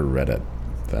Trucker Reddit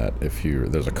that if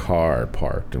there's a car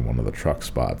parked in one of the truck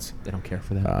spots, they don't care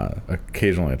for that.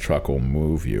 Occasionally a truck will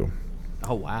move you.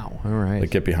 Oh wow! All right.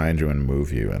 Like get behind you and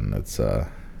move you, and it's what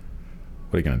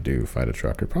are you gonna do? Fight a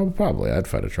trucker? Probably. I'd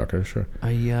fight a trucker, sure.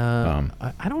 I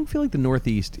don't feel like the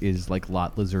Northeast is like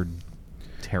lot lizard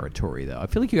territory though. I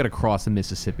feel like you got to cross the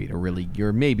Mississippi to really,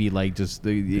 you're maybe like just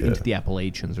into the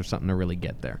Appalachians or something to really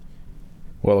get there.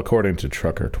 Well, according to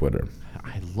Trucker Twitter.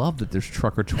 I love that there's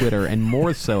Trucker Twitter, and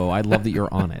more so, I love that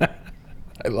you're on it.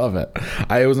 I love it.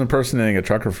 I was impersonating a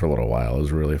trucker for a little while. It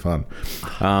was really fun.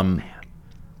 Man.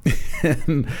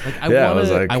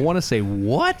 I want to say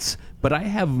what, but I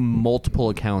have multiple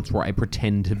accounts where I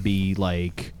pretend to be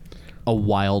like a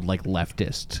wild like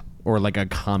leftist or like a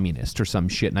communist or some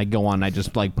shit, and I go on and I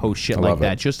just like post shit like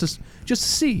that just to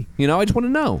see. You know, I just want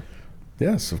to know.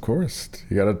 Yes, of course.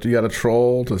 You gotta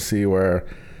troll to see where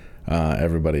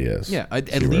everybody is. Yeah,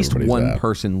 at least one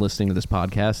person listening to this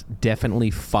podcast definitely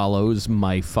follows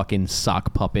my fucking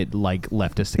sock puppet like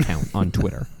leftist account on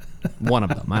Twitter. One of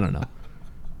them. I don't know.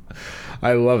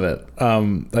 I love it.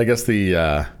 I guess there's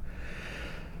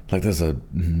a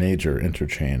major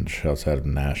interchange outside of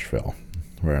Nashville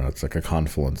where it's like a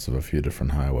confluence of a few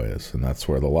different highways, and that's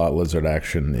where the lot lizard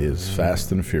action is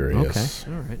fast and furious.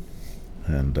 Okay, all right.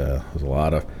 And there's a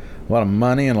lot of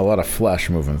money and a lot of flesh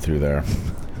moving through there.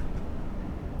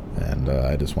 And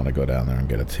I just want to go down there and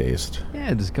get a taste.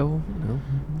 Yeah, just go.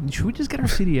 Should we just get our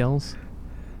CDLs?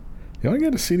 You want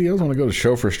to get a CDLs? Want to go to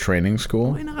chauffeur's training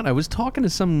school? Why not? I was talking to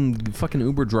some fucking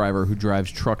Uber driver who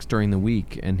drives trucks during the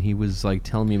week, and he was like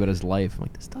telling me about his life. I'm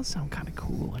like, this does sound kind of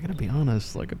cool. I gotta be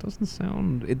honest. Like, it doesn't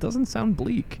sound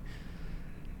bleak.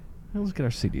 Let's get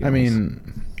our CDLs. I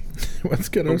mean, let's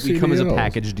get our CDLs. We come as a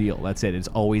package deal. That's it. It's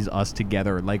always us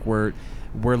together. Like we're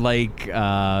like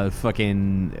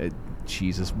fucking.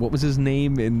 Jesus, what was his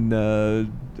name in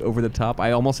Over the Top?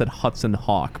 I almost said Hudson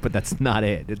Hawk, but that's not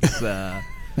it. It's I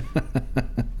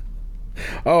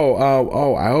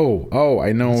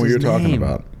know what you're talking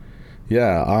about.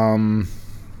 Yeah, God,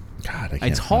 I can't.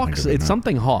 It's Hawks. It's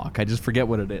something Hawk. I just forget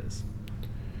what it is.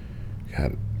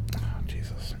 God,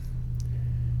 Jesus,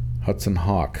 Hudson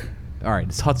Hawk. All right,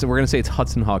 it's Hudson. We're gonna say it's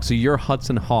Hudson Hawk. So you're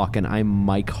Hudson Hawk, and I'm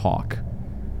Mike Hawk.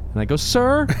 And I go,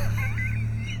 sir.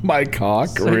 Mike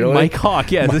Hawk, really? Mike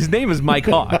Hawk, yeah. His name is Mike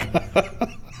Hawk.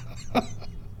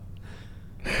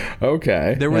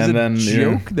 Okay. There was a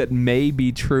joke that may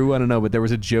be true, I don't know, but there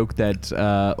was a joke that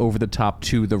Over the Top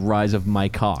 2, The Rise of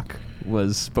Mike Hawk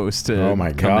was supposed to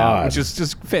come out, which is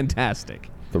just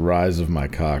fantastic. The Rise of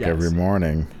Mike Hawk every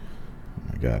morning.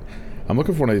 Oh my God. I'm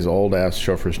looking for one of these old-ass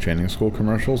chauffeurs training school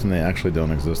commercials, and they actually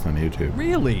don't exist on YouTube.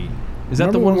 Really? Is that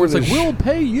Remember the one where it's like, ones where we'll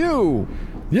pay you?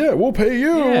 Yeah, we'll pay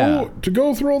you Yeah. to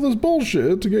go through all this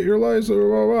bullshit to get your license, blah,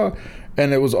 blah, blah.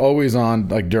 And it was always on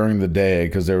like during the day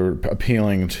because they were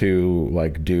appealing to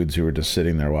like dudes who were just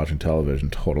sitting there watching television,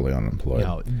 totally unemployed.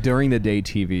 No, during the day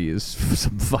TV is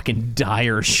some fucking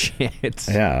dire shit.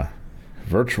 Yeah.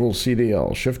 Virtual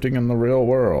CDL, shifting in the real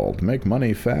world, make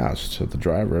money fast at the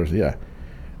drivers. Yeah.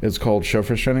 It's called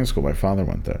Chauffeurs Training School. My father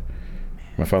went there.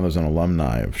 My father's an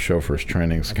alumni of Chauffeurs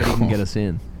Training I School. bet you can get us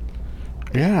in.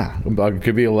 Yeah. It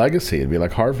could be a legacy. It'd be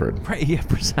like Harvard. Right, yeah,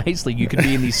 precisely. You could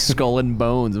be in these skull and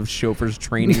bones of Chauffeurs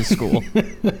Training School.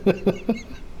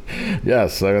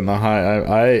 Yes, in the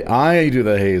I do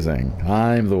the hazing.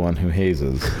 I'm the one who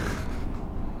hazes.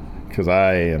 Because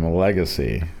I am a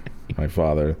legacy. My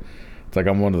father. It's like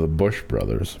I'm one of the Bush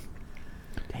brothers.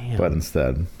 Damn. But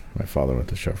instead, my father went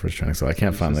to Chauffeurs Training, so I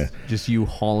can't find the... Just you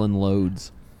hauling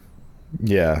loads.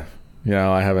 Yeah. You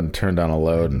know, I haven't turned down a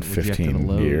load in Rejected 15 a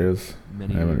load. years.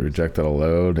 Many I haven't years. rejected a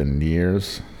load in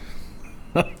years.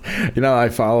 You know, I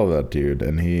follow that dude,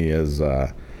 and he is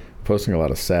posting a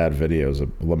lot of sad videos of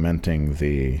lamenting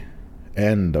the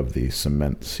end of the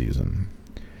cement season.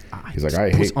 He's like, I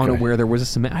was hate... unaware there was a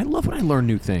cement. I love when I learn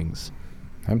new things.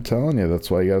 I'm telling you,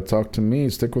 that's why you got to talk to me.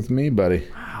 Stick with me, buddy.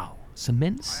 Wow,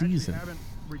 cement season. I haven't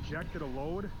rejected a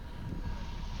load.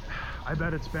 I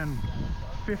bet it's been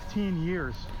 15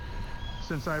 years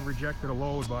since I've rejected a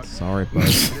load, but Sorry, bud.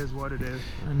 it is what it is.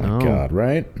 I My know. God,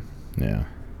 right? Yeah.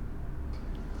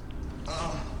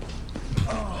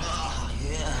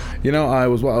 You know, I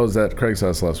was at Craig's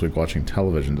house last week watching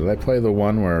television. Did I play the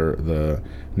one where the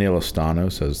Neil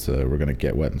Ostano says we're going to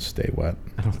get wet and stay wet?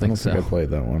 I don't think so. I played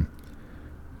that one.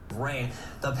 Rain.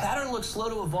 The pattern looks slow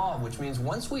to evolve, which means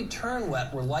once we turn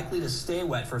wet, we're likely to stay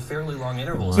wet for fairly long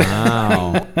intervals.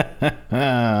 Wow.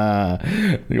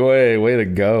 Way to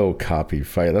go, copy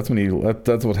fight. That's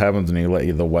what happens when you let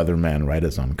the weatherman write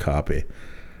his own copy.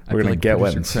 I We're feel gonna like get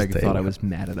wet Producer and Craig stay thought I wet. was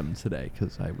mad at him today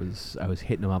because I was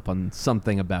hitting him up on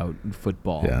something about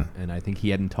football. Yeah. And I think he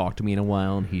hadn't talked to me in a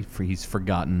while, and he's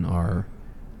forgotten our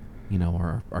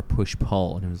push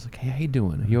pull, and it was like, hey, how you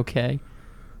doing? Are you okay?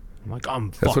 I'm like, I'm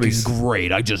what fucking he's-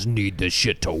 great. I just need this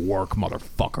shit to work,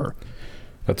 motherfucker.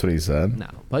 That's what he said. No,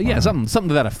 but yeah, something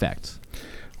to that effect.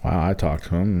 Wow, I talked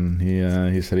to him,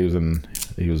 and he said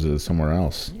he was somewhere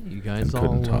else. Yeah, you guys and all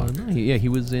couldn't talk. no, he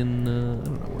was in I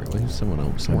don't know where he was, somewhere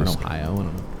in Ohio. I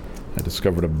don't know. I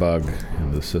discovered a bug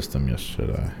in the system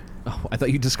yesterday. Oh, I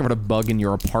thought you discovered a bug in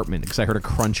your apartment because I heard a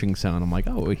crunching sound. I'm like,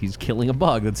 oh, he's killing a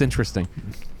bug. That's interesting.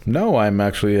 No, I'm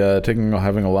actually having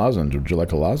a lozenge. Would you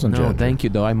like a lozenge? No, Andrew? thank you,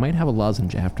 though. I might have a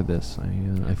lozenge after this. I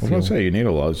I was feel, gonna say you need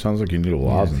a lozenge. Sounds like you need a yeah,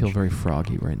 I lozenge. feel very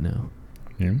froggy right now.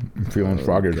 Yeah, I'm feeling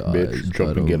froggish, bitch.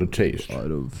 Jump and get a taste. I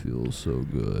don't feel so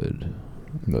good.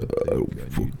 I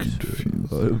fucking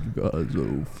feel. I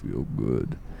don't feel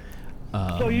good.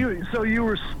 So you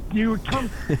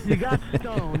got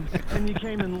stoned and you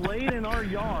came and laid in our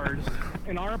yard,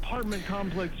 in our apartment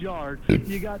complex yard.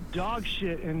 You got dog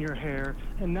shit in your hair,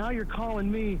 and now you're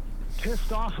calling me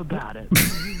pissed off about it.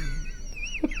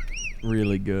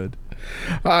 Really good.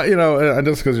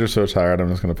 Just because you're so tired, I'm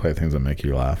just gonna play things that make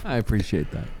you laugh. I appreciate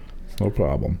that. No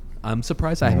problem. I'm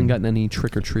surprised I haven't gotten any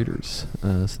trick-or-treaters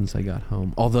since I got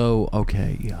home. Although,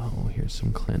 okay, here's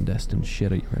some clandestine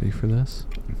shit. Are you ready for this?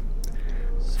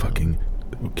 Fucking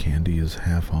candy is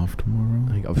half off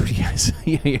tomorrow. I go, yes.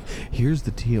 Yeah. Here's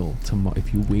the deal.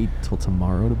 If you wait till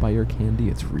tomorrow to buy your candy,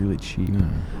 it's really cheap.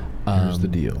 Here's the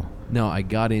deal. No, I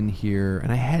got in here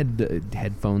and I had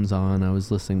headphones on. I was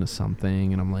listening to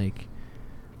something, and I'm like,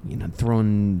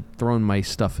 throwing my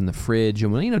stuff in the fridge,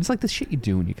 and it's like the shit you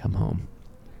do when you come home.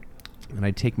 And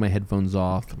I take my headphones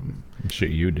off.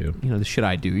 Shit you do. The shit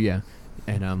I do, yeah.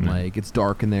 And I'm like, it's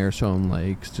dark in there, so I'm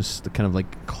like, just kind of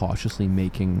like cautiously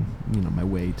making, my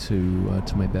way to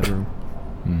my bedroom.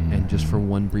 Mm-hmm. And just for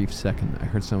one brief second, I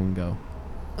heard someone go,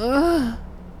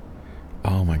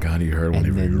 Oh my God! You heard one and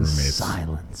of your then roommates.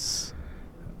 silence.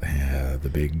 Yeah, the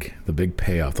big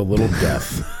payoff, the little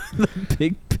death. The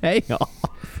big payoff.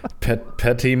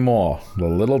 Petit mort, the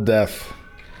little death.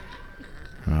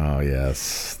 Oh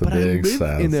yes, the But big I live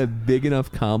sounds. in a big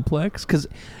enough complex because,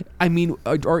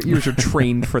 our ears are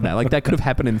trained for that. Like that could have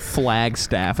happened in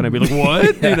Flagstaff, and I'd be like,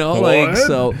 "What?" What?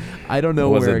 So I don't know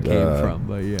Was where it came from,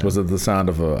 but yeah. Was it the sound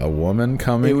of a woman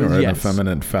coming, It was- or an yes.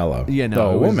 effeminate fellow? Yeah,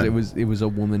 no, a woman. It was a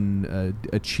woman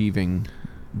achieving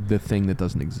the thing that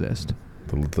doesn't exist.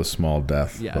 The small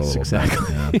death. the Yes, little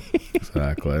exactly. death, yeah,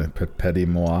 exactly. Petit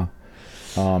moi.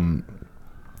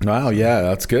 Wow, yeah,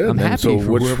 that's good. I'm And happy so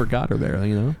for which- whoever got her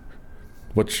there.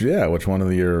 Which one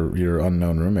of your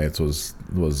unknown roommates was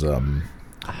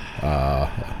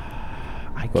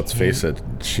let's face it,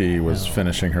 she was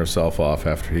finishing herself off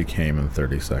after he came in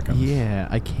 30 seconds. Yeah,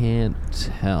 I can't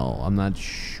tell. I'm not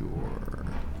sure.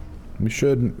 We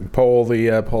should poll the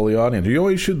audience. You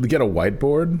always should get a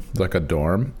whiteboard, like a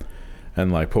dorm,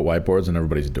 and like put whiteboards in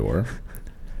everybody's door.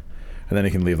 And then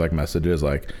you can leave like messages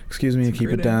like, excuse me, keep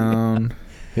it down.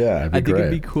 Yeah, it'd be I think great.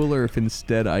 it'd be cooler if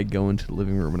instead I go into the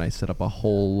living room and I set up a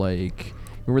whole like...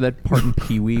 Remember that part in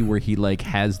Pee-wee where he like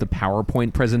has the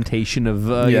PowerPoint presentation of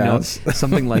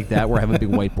something like that, where I have a big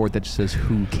whiteboard that just says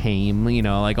who came,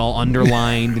 like all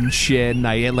underlined and shit, and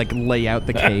I like lay out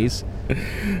the case.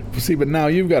 See, but now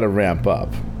you've got to ramp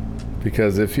up,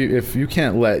 because if you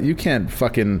can't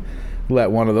fucking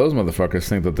let one of those motherfuckers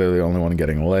think that they're the only one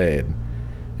getting laid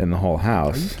in the whole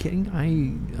house. Are you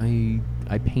kidding?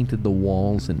 I painted the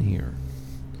walls in here.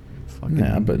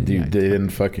 Yeah, but they didn't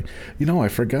fucking... I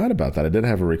forgot about that. I did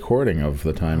have a recording of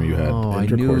the time you had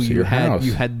intercourse at your house.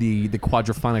 You had the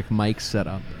quadraphonic mic set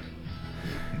up.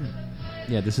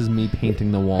 Yeah, this is me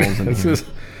painting the walls in here.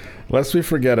 Lest we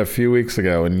forget, a few weeks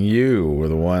ago, and you were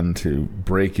the one to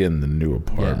break in the new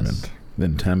apartment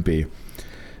in Tempe.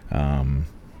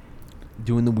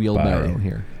 Doing the wheelbarrow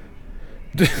here.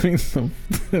 Doing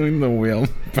the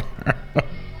wheelbarrow.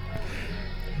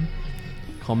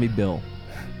 Call me Bill.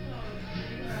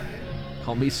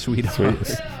 Call me sweetheart.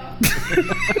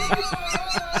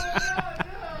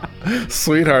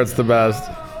 Sweetheart's the best.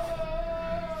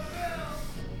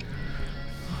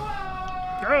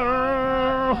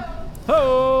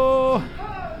 Oh.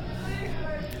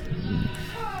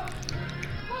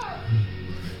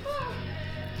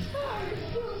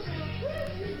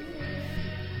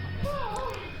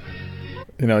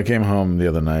 I came home the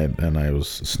other night and I was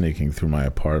sneaking through my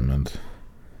apartment,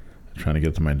 trying to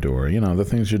get to my door. The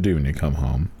things you do when you come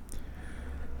home.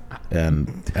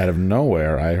 And out of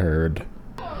nowhere, I heard...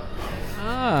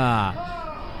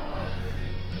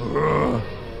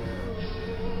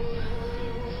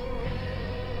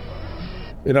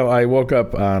 I woke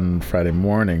up on Friday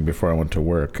morning before I went to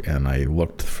work, and I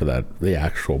looked for the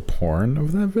actual porn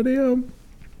of that video.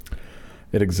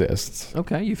 It exists.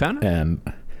 Okay, you found it? And,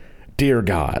 dear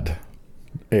God,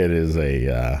 it is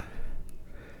a...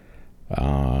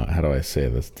 how do I say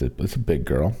this? It's a big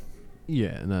girl.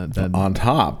 Yeah. On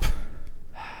top.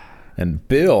 And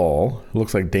Bill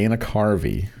looks like Dana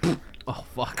Carvey. Oh,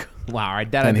 fuck. Wow. All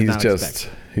right, and he's just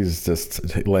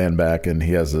laying back, and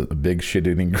he has a big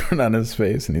shit-eating grin on his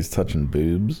face, and he's touching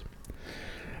boobs.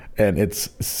 And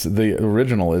the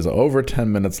original is over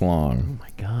 10 minutes long. Oh,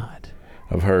 my God.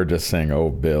 Of her just saying, "Oh,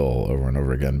 Bill," over and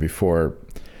over again before...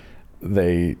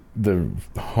 the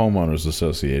homeowners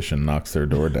association knocks their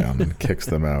door down and kicks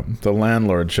them out. The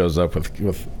landlord shows up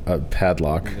with a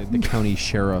padlock. The county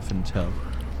sheriff in tow.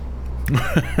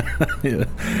 Yeah.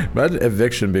 But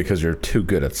eviction because you're too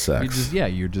good at sex.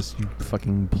 You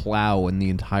fucking plow in the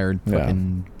entire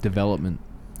fucking development.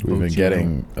 We've been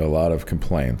getting a lot of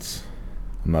complaints.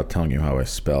 I'm not telling you how I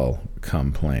spell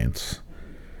complaints.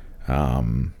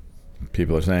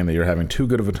 People are saying that you're having too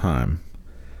good of a time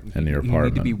in your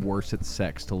apartment. You need to be worse at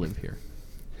sex to live here.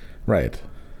 Right.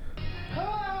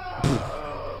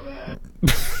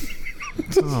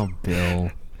 Oh,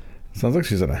 Bill. Sounds like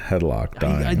she's in a headlock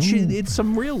dying. It's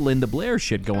some real Linda Blair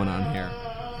shit going on here.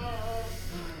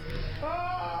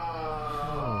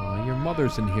 Oh, your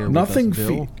mother's in here with us,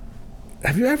 Bill.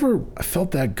 Have you ever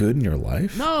felt that good in your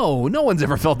life? No one's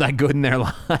ever felt that good in their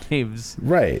lives.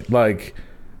 Right. Like,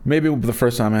 maybe the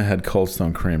first time I had Cold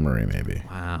Stone Creamery, maybe.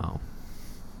 Wow.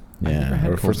 Yeah,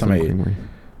 or the first time I ate.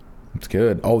 It's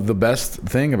good. Oh, the best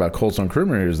thing about Cold Stone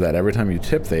Creamery is that every time you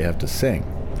tip, they have to sing.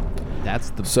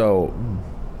 So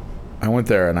I went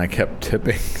there and I kept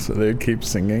tipping, so they'd keep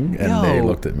singing, and they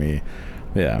looked at me.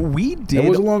 Yeah. We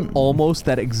did almost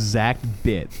that exact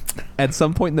bit at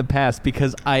some point in the past,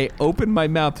 because I opened my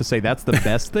mouth to say that's the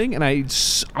best thing, and I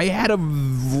had a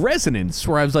resonance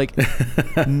where I was like,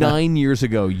 9 years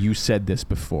ago you said this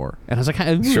before, and I was like,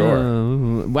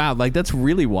 sure, wow, like that's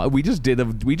really what we just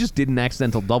did. We just did an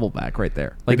accidental double back right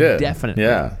there. Like, we did. Definitely.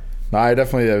 Yeah. No, I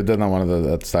definitely did on one of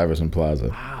the at Stuyvesant Plaza.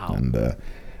 Wow. And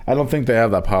I don't think they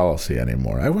have that policy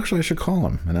anymore. I should call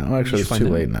them. And actually, it's too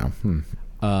late now.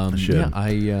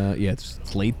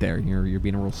 It's late there. You're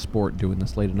being a real sport doing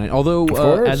this late at night. Although,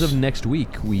 as of next week,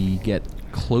 we get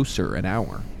closer an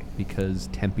hour because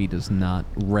Tempe does not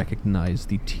recognize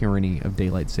the tyranny of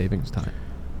daylight savings time.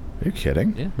 Are you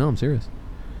kidding? Yeah, no, I'm serious.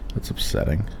 That's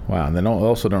upsetting. Wow, and they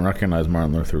also don't recognize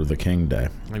Martin Luther King Day.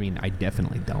 I mean, I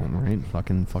definitely don't, right?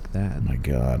 Fuck that. My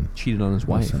God. Cheated on his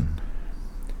wife.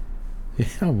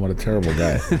 Yeah, what a terrible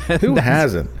guy. Who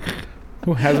hasn't?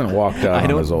 Who hasn't walked out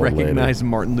on his old lady? I don't recognize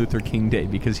Martin Luther King Day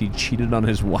because he cheated on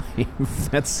his wife.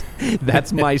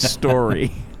 That's my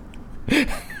story.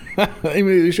 I mean,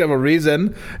 you should have a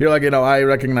reason. You're like, I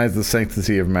recognize the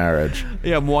sanctity of marriage.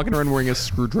 Yeah, I'm walking around wearing a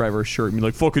screwdriver shirt and be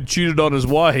like, fucking cheated on his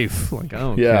wife. Like,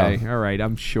 okay, Yeah. all right,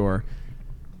 I'm sure.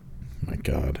 My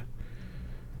God.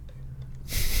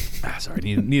 Sorry,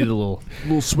 needed a little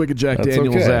swig of Jack That's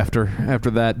Daniels okay.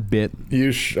 after that bit.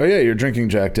 Oh yeah, you're drinking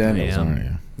Jack Daniels, aren't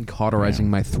you? Cauterizing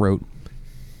my throat.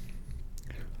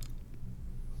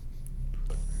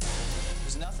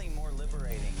 There's nothing more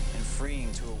liberating and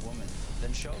freeing to a woman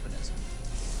than chauvinism.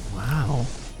 Wow.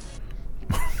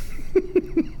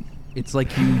 It's like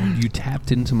you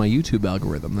tapped into my YouTube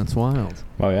algorithm. That's wild.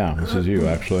 Oh yeah, this is you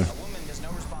actually. A woman has no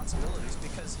responsibilities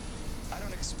because I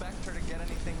don't expect her to get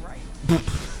anything right.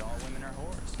 All women are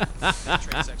whores. They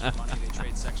trade sex for money, they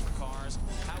trade sex for cars.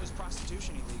 How is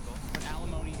prostitution illegal when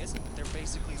alimony isn't? They're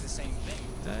basically the same thing.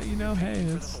 Hey,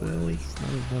 it's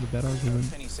not a bad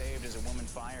argument. Penny saved is a woman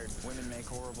fired. Women make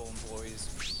horrible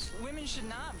employees. Women should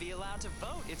not be allowed to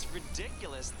vote. It's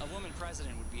ridiculous. A woman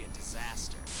president would be a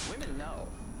disaster. Women know.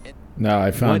 No,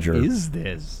 I found What is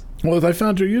this? Well, I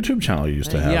found your YouTube channel you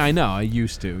used to have. Yeah, I know. I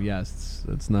used to. Yes,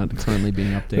 it's not currently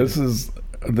being updated.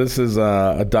 This is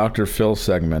a Dr. Phil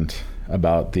segment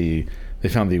about they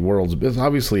found the world's. It's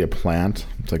obviously a plant.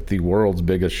 It's like the world's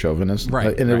biggest chauvinist.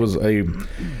 Right. And right.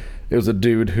 it was a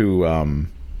dude who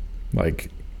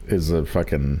is a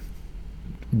fucking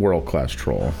world-class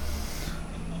troll.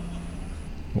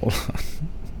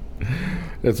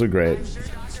 It's a great.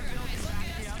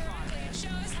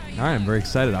 All right, I'm very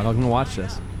excited. I'm going to watch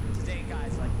this.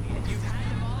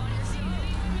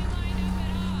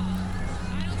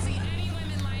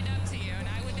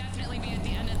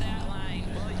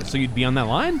 So you'd be on that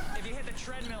line? If you hit the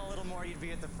treadmill a little more, you'd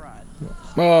be at the front.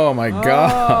 Oh my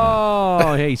God!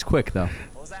 Oh, hey, he's quick though.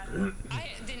 What was that? I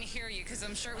didn't hear you because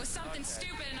I'm sure it was something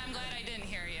stupid, and I'm glad I didn't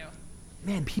hear you.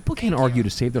 Man, people can't argue to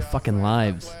save their fucking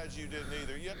lives.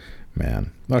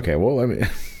 Man. Okay. Well, I mean,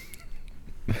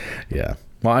 yeah.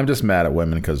 Well, I'm just mad at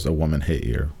women because a woman hit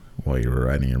you while you were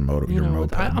riding your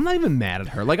moped. I'm not even mad at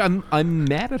her. Like I'm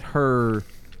mad at her.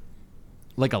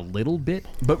 Like a little bit,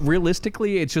 but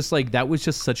realistically, it's just like that was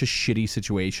just such a shitty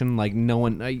situation. Like no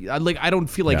one, I don't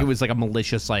feel like it was like a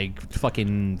malicious like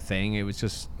fucking thing. It was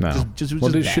just No. it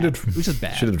was just She bad. did. It was just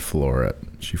bad. She did floor it.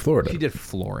 She floored it. She did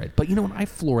floor it, but you know what? I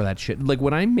floor that shit. Like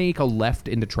when I make a left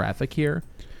into traffic here,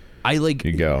 I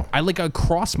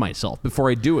cross myself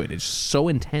before I do it. It's so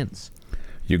intense.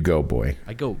 You go, boy.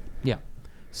 I go, yeah.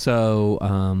 So,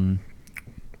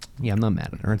 yeah, I'm not mad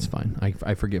at her. It's fine.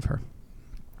 I forgive her.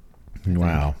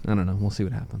 Wow. I don't know. We'll see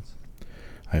what happens.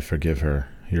 I forgive her.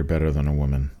 You're better than a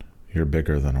woman. You're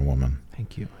bigger than a woman.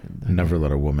 Thank you. Never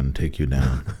let a woman take you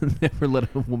down. Never let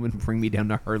a woman bring me down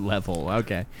to her level.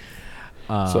 Okay.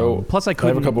 So, plus I I have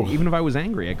couldn't. a couple- Even if I was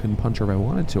angry, I couldn't punch her if I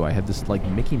wanted to. I had this like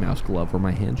Mickey Mouse glove where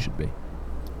my hand should be.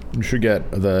 You should get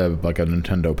a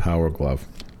Nintendo Power Glove.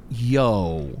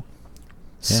 Yo.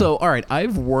 So all right,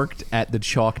 I've worked at the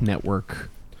Chalk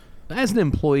Network as an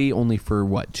employee only for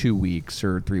 2 weeks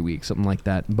or 3 weeks, something like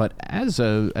that. But as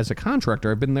a contractor,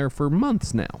 I've been there for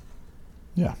months now.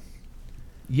 Yeah.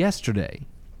 Yesterday,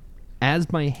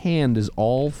 as my hand is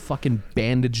all fucking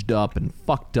bandaged up and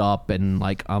fucked up and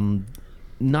like I'm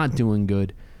not doing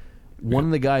good, one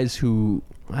of the guys who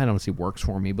I don't say works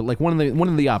for me, but like one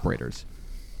of the operators,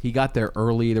 he got there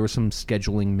early. There was some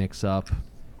scheduling mix up,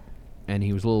 and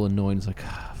he was a little annoyed. He's like,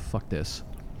 "Fuck this,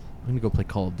 I'm gonna go play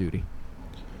Call of Duty."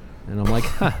 And I'm like,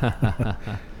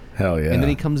 Hell yeah. And then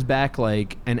he comes back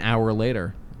like an hour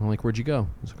later. I'm like, "Where'd you go?"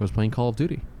 He's like, "I was playing Call of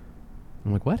Duty."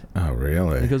 I'm like, "What?" Oh,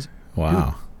 really? He goes,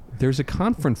 wow. "Dude, there's a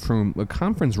conference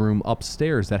room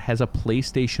upstairs that has a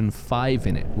PlayStation 5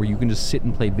 in it where you can just sit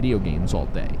and play video games all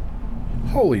day."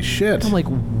 Holy shit. I'm like,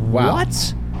 Wow.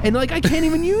 what? And like, I can't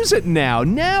even use it now.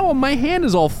 Now my hand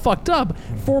is all fucked up.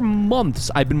 For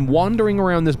months, I've been wandering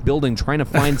around this building trying to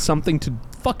find something to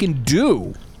fucking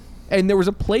do. And there was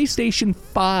a PlayStation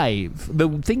 5, the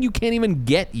thing you can't even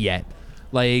get yet,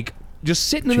 like just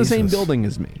sitting in the same Jesus. building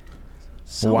as me.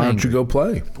 So Well, why don't angry. you go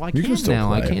play? Well, I You can't can still now.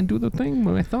 play. I can't do the thing.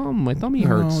 My thummy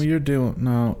hurts.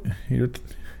 No,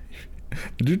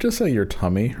 did you just say your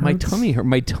tummy hurts? My tummy hurt.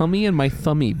 My tummy and my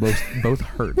thummy both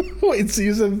hurt. Wait, so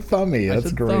you said thummy. I That's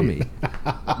said great. thummy.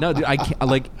 No, dude,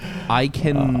 I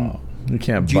can You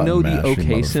can't. Do you know button the mash,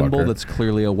 you OK symbol motherfucker. that's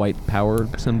clearly a white power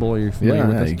symbol? Are you familiar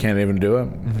with Yeah, this? you can't even do it.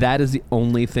 That is the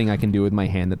only thing I can do with my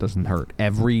hand that doesn't hurt.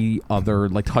 Every other,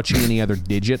 like touching any other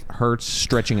digit hurts,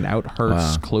 stretching it out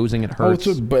hurts, closing it hurts.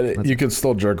 You could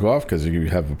still jerk off because you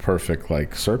have a perfect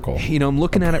like circle. You know, I'm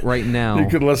looking at it right now. You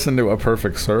could listen to a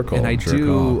perfect circle. And I jerk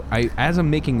do, off. as I'm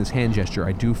making this hand gesture,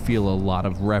 I do feel a lot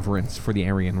of reverence for the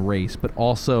Aryan race, but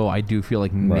also I do feel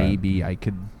like maybe I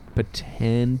could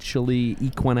potentially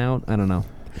eke one out. I don't know.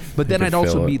 But then I'd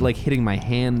also be like hitting my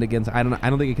hand against. I don't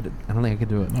think I could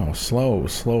do it. No, slow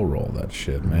roll that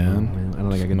shit, man. I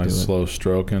don't think I could do it. Nice slow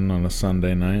stroking on a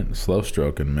Sunday night. Slow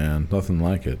stroking, man. Nothing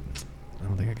like it. I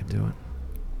don't think I could do it.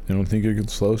 You don't think you could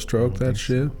slow stroke that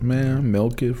shit, man?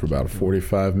 Milk it for about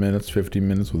 45 minutes, 50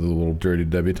 minutes with a little dirty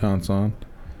debutantes on.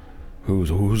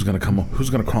 Who's gonna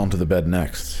crawl into the bed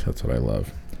next? That's what I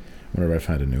love. Whenever I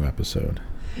find a new episode.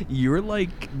 You're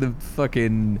like the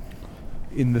fucking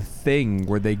in The Thing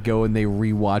where they go and they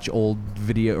rewatch old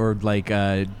video or like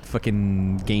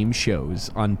fucking game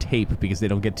shows on tape because they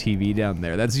don't get TV down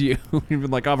there. That's you. You've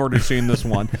been like, I've already seen this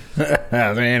one. Seen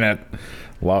it.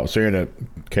 Seen it.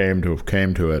 Came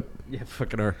to it. Yeah,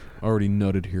 fucking already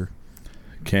noted here.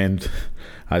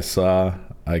 I saw.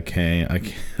 I came.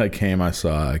 I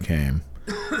saw. I came.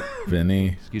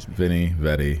 Vinny. Excuse me.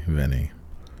 Vinny.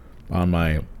 On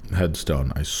my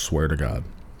headstone, I swear to God.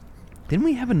 Didn't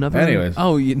we have another? Anyways.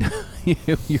 Oh, you know,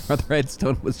 your other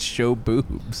headstone was show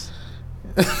boobs.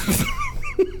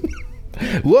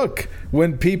 Look,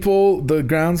 when the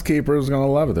groundskeeper is gonna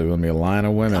love it. There's gonna be a line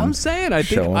of women. I'm saying, I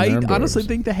honestly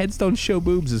think the headstone show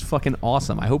boobs is fucking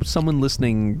awesome. I hope someone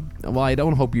listening. Well, I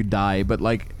don't hope you die, but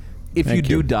like, if you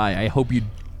do die, I hope you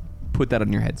put that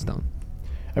on your headstone.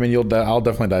 I mean, I'll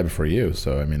definitely die before you.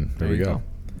 So I mean, there you go.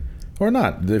 Or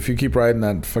not. If you keep riding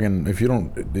that fucking, if you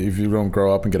don't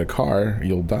grow up and get a car,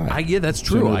 you'll die. Yeah, that's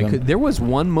true. There was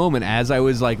one moment as I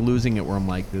was like losing it where I'm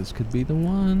like, this could be the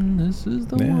one. This is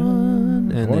the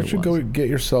one. And why don't you go get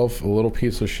yourself a little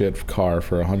piece of shit car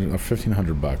for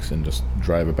 $1,500 and just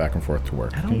drive it back and forth to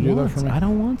work? I don't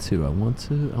want to. I want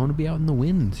to be out in the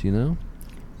wind. You know.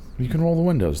 You can roll the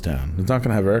windows down. It's not going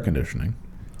to have air conditioning.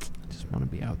 Want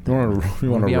to be out there.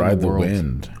 You want to ride the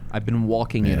wind. I've been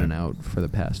walking in and out for the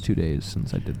past 2 days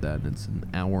since I did that, and it's an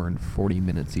hour and 40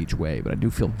 minutes each way, but I do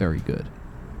feel very good.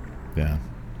 Yeah.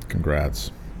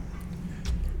 Congrats.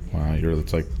 Wow,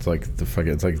 it's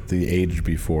like the age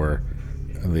before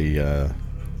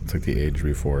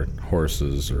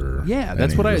horses or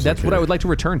that's what I would like to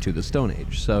return to, the Stone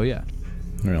Age. So yeah.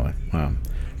 Really? Wow.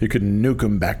 You could nuke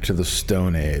them back to the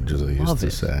Stone Age, as they used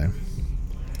to say.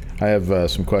 I have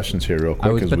some questions here real quick.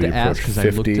 I was about to ask because I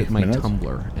looked at my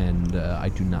Tumblr and I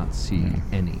do not see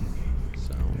any.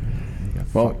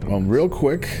 So, real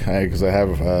quick, because I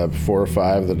have 4 or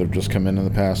 5 that have just come in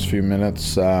the past few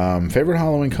minutes. Favorite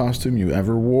Halloween costume you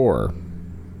ever wore?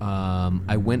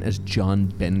 I went as John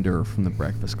Bender from The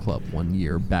Breakfast Club one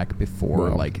year back before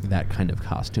like that kind of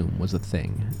costume was a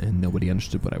thing, and nobody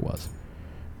understood what I was.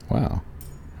 Wow.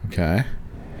 Okay.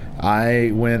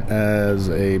 I went as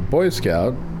a Boy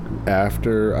Scout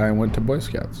after I went to Boy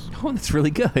Scouts. Oh, that's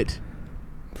really good.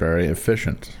 Very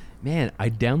efficient. Man, I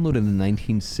downloaded the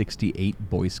 1968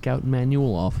 Boy Scout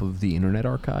manual off of the Internet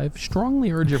Archive.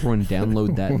 Strongly urge everyone to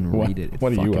download that and read it.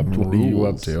 What are you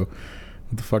up to?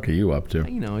 What the fuck are you up to?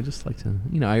 You know, I just like to.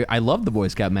 You know, I loved the Boy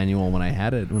Scout manual when I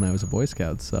had it when I was a Boy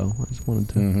Scout. So I just wanted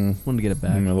to get it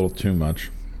back. A little too much.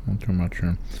 A little too much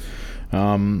here.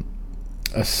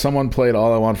 Someone played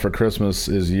All I Want for Christmas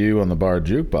Is You on the bar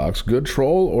jukebox. Good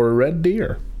troll or a red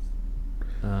deer?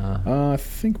 I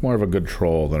think more of a good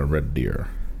troll than a red deer.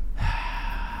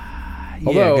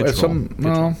 Although, if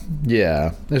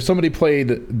somebody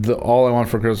played the All I Want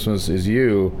for Christmas Is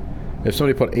You, if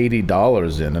somebody put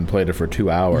 $80 in and played it for 2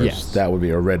 hours, that would be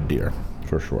a red deer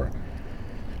for sure.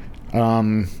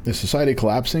 Is society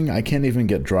collapsing? I can't even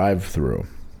get drive-through.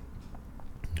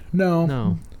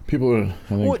 No. People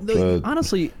are,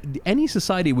 honestly, any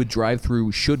society with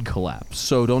drive-through should collapse,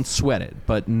 so don't sweat it.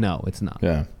 But no, it's not.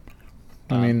 Yeah.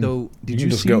 I mean, though, did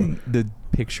you see the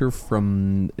picture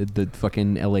from the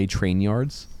fucking LA train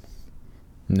yards?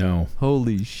 No.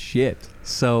 Holy shit.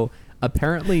 So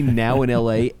apparently now in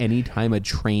LA, anytime a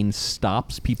train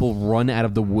stops, people run out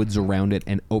of the woods around it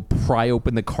and pry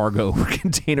open the cargo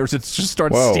containers and just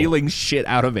start stealing shit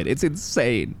out of it. It's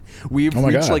insane. We've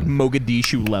reached like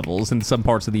Mogadishu levels in some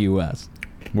parts of the U.S.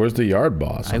 Where's the yard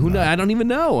boss? I don't even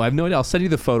know. I have no idea. I'll send you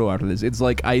the photo after this. It's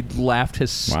like I laughed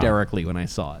hysterically when I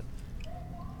saw it.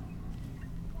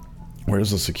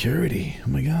 Where's the security? Oh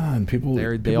my god,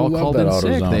 they all called in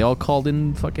sick. They all called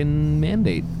in fucking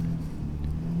mandate.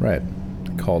 Right.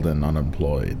 Called in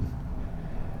unemployed.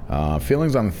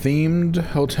 Feelings on themed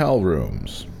hotel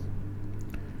rooms.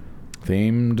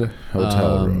 Themed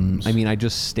hotel rooms. I mean, I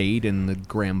just stayed in the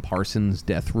Graham Parsons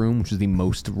death room, which is the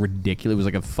most ridiculous. It was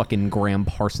like a fucking Graham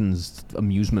Parsons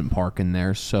amusement park in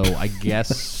there. So I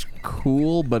guess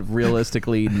cool, but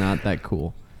realistically not that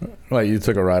cool. Well, you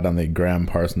took a ride on the Graham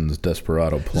Parsons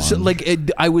Desperado plunge. So, like,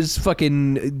 I was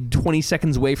fucking 20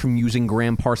 seconds away from using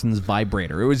Graham Parsons'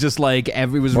 vibrator. It was just like, it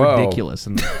was ridiculous.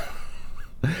 And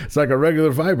it's like a regular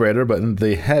vibrator, but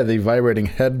the vibrating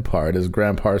head part is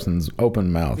Graham Parsons'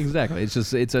 open mouth. Exactly.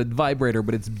 It's a vibrator,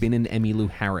 but it's been in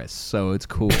Emmylou Harris, so it's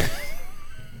cool.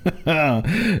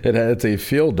 It's a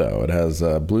Fieldo. It has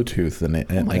Bluetooth and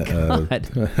oh my God.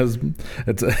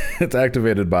 It's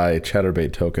activated by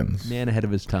Chatterbait tokens. Man ahead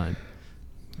of his time.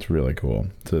 It's really cool.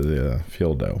 To the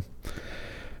Fieldo.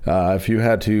 If you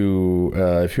had to,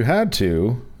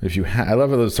 I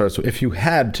love how it starts with, if you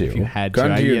had to. If you had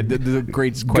gun to. your, the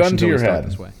great question to your start head.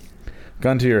 this way.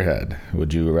 Gun to your head.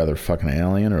 Would you rather fuck an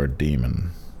alien or a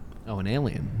demon? Oh, an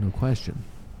alien. No question.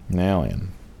 An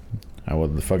alien. I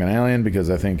would fuck an alien because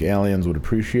I think aliens would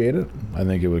appreciate it. I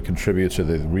think it would contribute to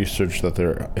the research that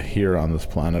they're here on this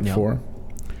planet for.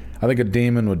 I think a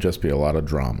demon would just be a lot of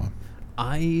drama.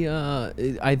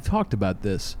 I've talked about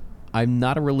this. I'm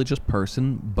not a religious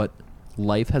person, but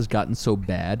life has gotten so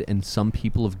bad and some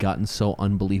people have gotten so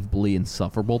unbelievably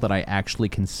insufferable that I actually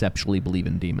conceptually believe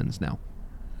in demons now.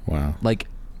 Wow. Like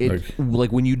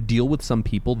when you deal with some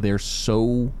people, they're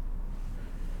so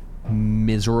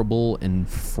miserable and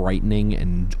frightening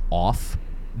and off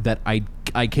that I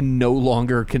can no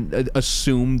longer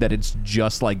assume that it's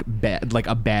just like bad, like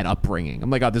a bad upbringing. I'm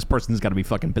like, oh, this person's got to be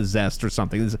fucking possessed or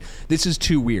something. This is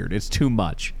too weird. It's too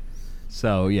much.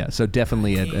 So yeah, so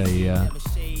definitely yeah.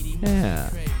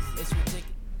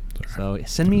 So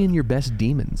send me in your best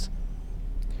demons.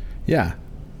 Yeah.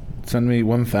 Send me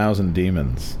 1,000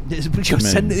 demons.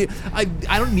 I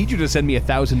don't need you to send me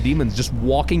 1,000 demons. Just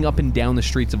walking up and down the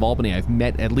streets of Albany, I've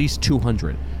met at least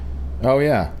 200. Oh,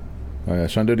 yeah.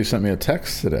 Sean Duty sent me a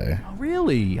text today. Oh,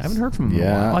 really? I haven't heard from him in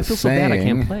a while. I feel so bad I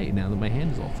can't play now that my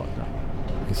hand is all fucked up.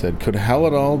 He said, could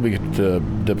Hell be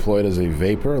deployed as a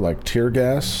vapor, like tear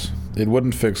gas? It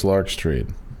wouldn't fix Lark Street,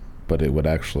 but it would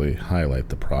actually highlight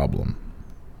the problem.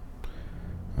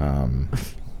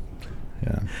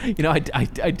 Yeah. You know,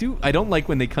 I don't like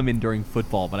when they come in during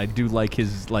football, but I do like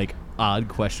his like odd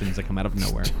questions that come out of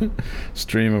nowhere.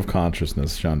 Stream of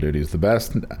consciousness. Sean Duty is the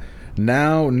best.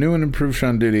 Now, new and improved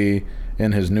Sean Duty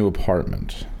in his new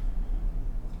apartment.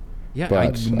 Yeah,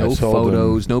 no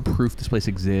photos, no proof this place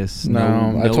exists.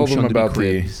 No, I told him Sean about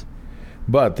Duty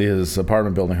but his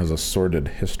apartment building has a sordid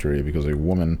history because a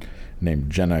woman named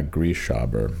Jenna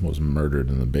Grieshaber was murdered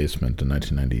in the basement in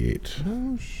 1998.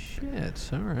 Oh shit!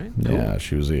 All right. Yeah,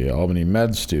 she was a Albany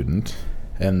med student,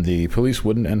 and the police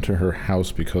wouldn't enter her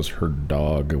house because her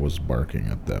dog was barking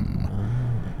at them,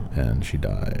 and she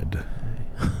died.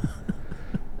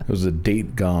 It was a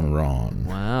date gone wrong.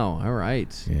 Wow. All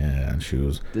right. Yeah, and she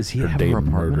was. Does he have her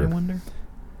apartment? Murdered. I wonder.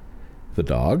 The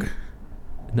dog.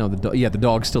 No, the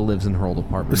dog still lives in her old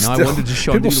apartment. No, I wanted to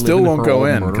show people still won't go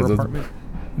in because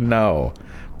no,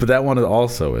 but that one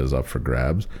also is up for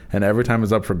grabs. And every time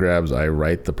it's up for grabs, I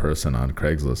write the person on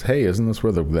Craigslist, "Hey, isn't this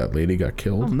where that lady got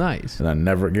killed?" Oh, nice. And I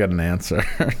never get an answer.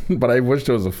 But I wish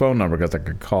there was a phone number because I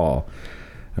could call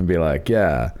and be like,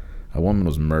 "Yeah, a woman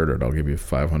was murdered. I'll give you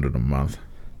 $500 a month."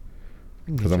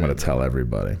 Because I'm going to tell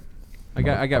everybody. I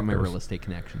got my real estate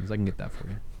connections. I can get that for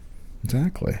you.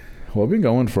 Exactly. Well, we've been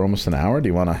going for almost an hour. Do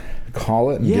you want to call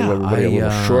it and give everybody a little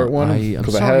short one? I'm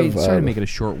sorry to make it a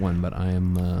short one, but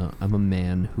I'm a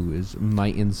man who is, my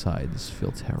insides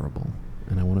feel terrible,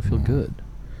 and I want to feel good.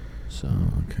 So,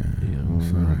 okay.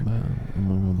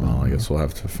 Well, I guess we'll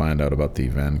have to find out about the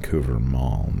Vancouver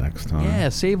Mall next time. Yeah,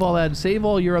 save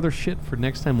all your other shit for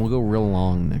next time. We'll go real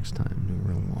long next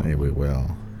time. Hey, we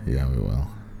will. Yeah, we will.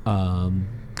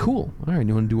 Cool. All right,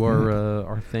 you want to do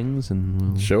our things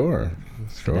and Sure,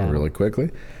 really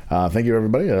quickly. Thank you,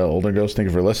 everybody. Older Ghost, thank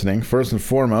you for listening. First and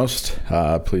foremost,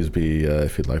 please be,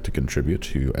 if you'd like to contribute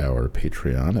to our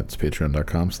Patreon, it's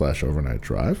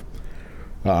patreon.com/overnightdrive.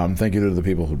 Thank you to the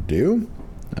people who do.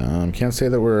 Can't say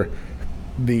that we're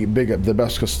the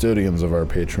best custodians of our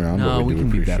Patreon, but we do can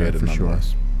appreciate be better, it for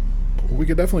nonetheless. Sure. We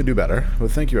could definitely do better,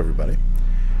 but thank you, everybody.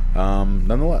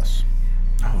 Nonetheless.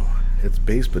 It's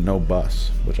bass but no bus,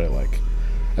 which I like.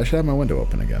 I should have my window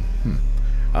open again.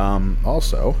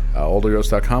 Also,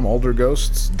 olderghosts.com,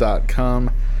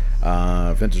 olderghosts.com.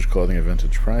 Vintage clothing at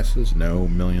vintage prices. No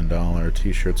 $1 million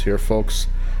t-shirts here, folks.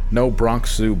 No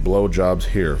Bronx Zoo blowjobs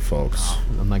here, folks.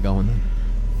 I'm not going then.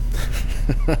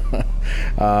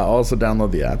 Also,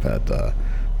 download the app at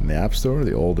in the App Store.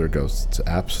 The Older Ghosts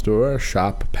App Store.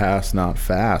 Shop Pass Not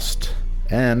Fast.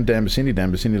 And Dan Bassini,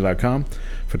 danbassini.com,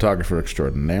 photographer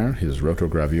extraordinaire. His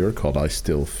rotogravure called I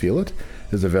Still Feel It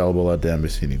is available at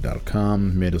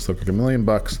danbassini.com. Made us look like $1 million.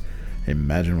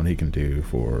 Imagine what he can do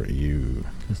for you.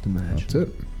 Just imagine. That's it.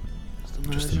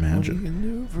 Just imagine. What he can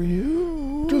do for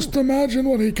you. Just imagine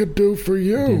what he could do for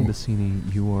you. Dan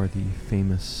Bassini, you are the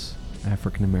famous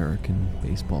African-American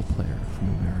baseball player from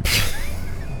America.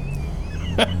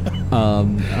 All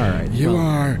right. You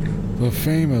are the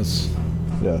famous.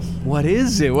 Yes. What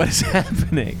is it? What is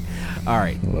happening? All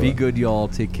right. Be good, y'all.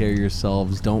 Take care of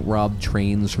yourselves. Don't rob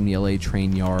trains from the LA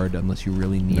train yard unless you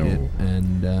really need it.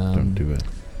 And don't do it.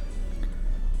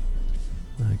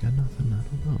 I got nothing. I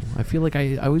don't know. I feel like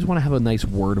I always want to have a nice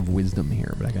word of wisdom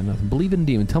here, but I got nothing. Believe in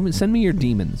demons. Send me your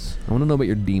demons. I want to know about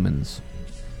your demons.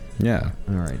 Yeah.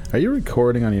 All right. Are you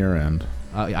recording on your end?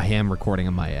 I am recording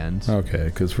on my end. Okay,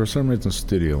 because for some reason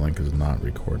Studio Link is not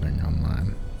recording on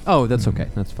mine. Oh, that's okay.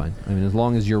 That's fine. I mean, as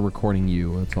long as you're recording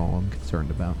you, that's all I'm concerned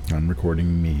about. I'm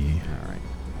recording me. All right.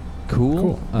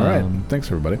 Cool. All right. Thanks,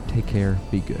 everybody. Take care.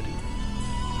 Be good. Okay.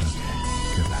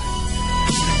 Goodbye.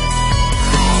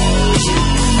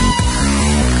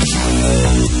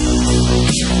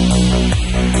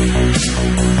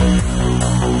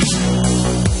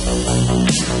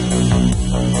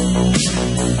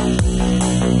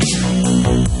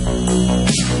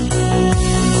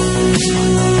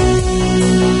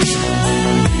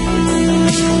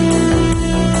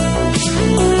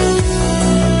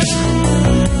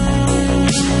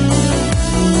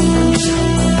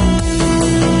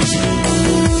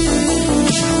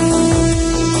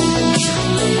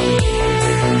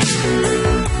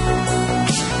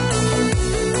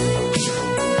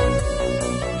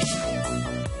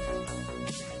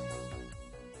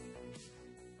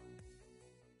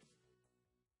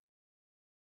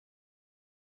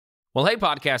 Well, hey,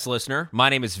 podcast listener. My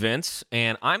name is Vince,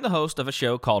 and I'm the host of a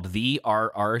show called The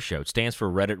RR Show. It stands for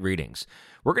Reddit Readings.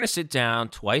 We're going to sit down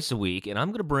twice a week, and I'm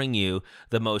going to bring you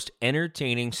the most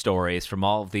entertaining stories from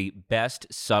all of the best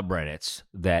subreddits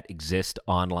that exist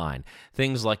online.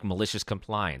 Things like malicious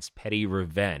compliance, petty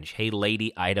revenge, hey,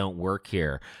 lady, I don't work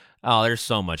here. Oh, there's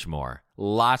so much more.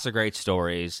 Lots of great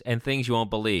stories and things you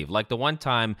won't believe. Like the one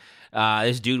time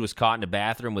this dude was caught in a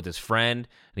bathroom with his friend,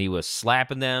 and he was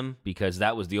slapping them because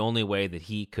that was the only way that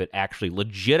he could actually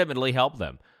legitimately help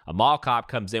them. A mall cop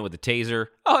comes in with a taser.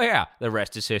 Oh, yeah, the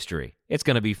rest is history. It's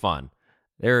going to be fun.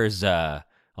 There's, I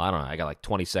don't know, I got like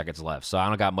 20 seconds left, so I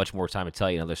don't got much more time to tell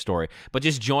you another story. But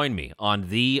just join me on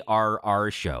The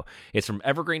RR Show. It's from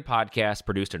Evergreen Podcast,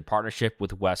 produced in partnership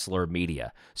with Wessler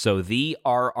Media. So The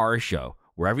RR Show,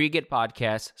 wherever you get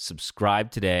podcasts, subscribe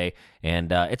today.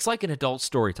 And it's like an adult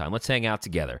story time. Let's hang out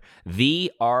together.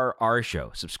 The RR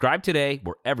Show. Subscribe today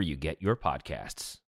wherever you get your podcasts.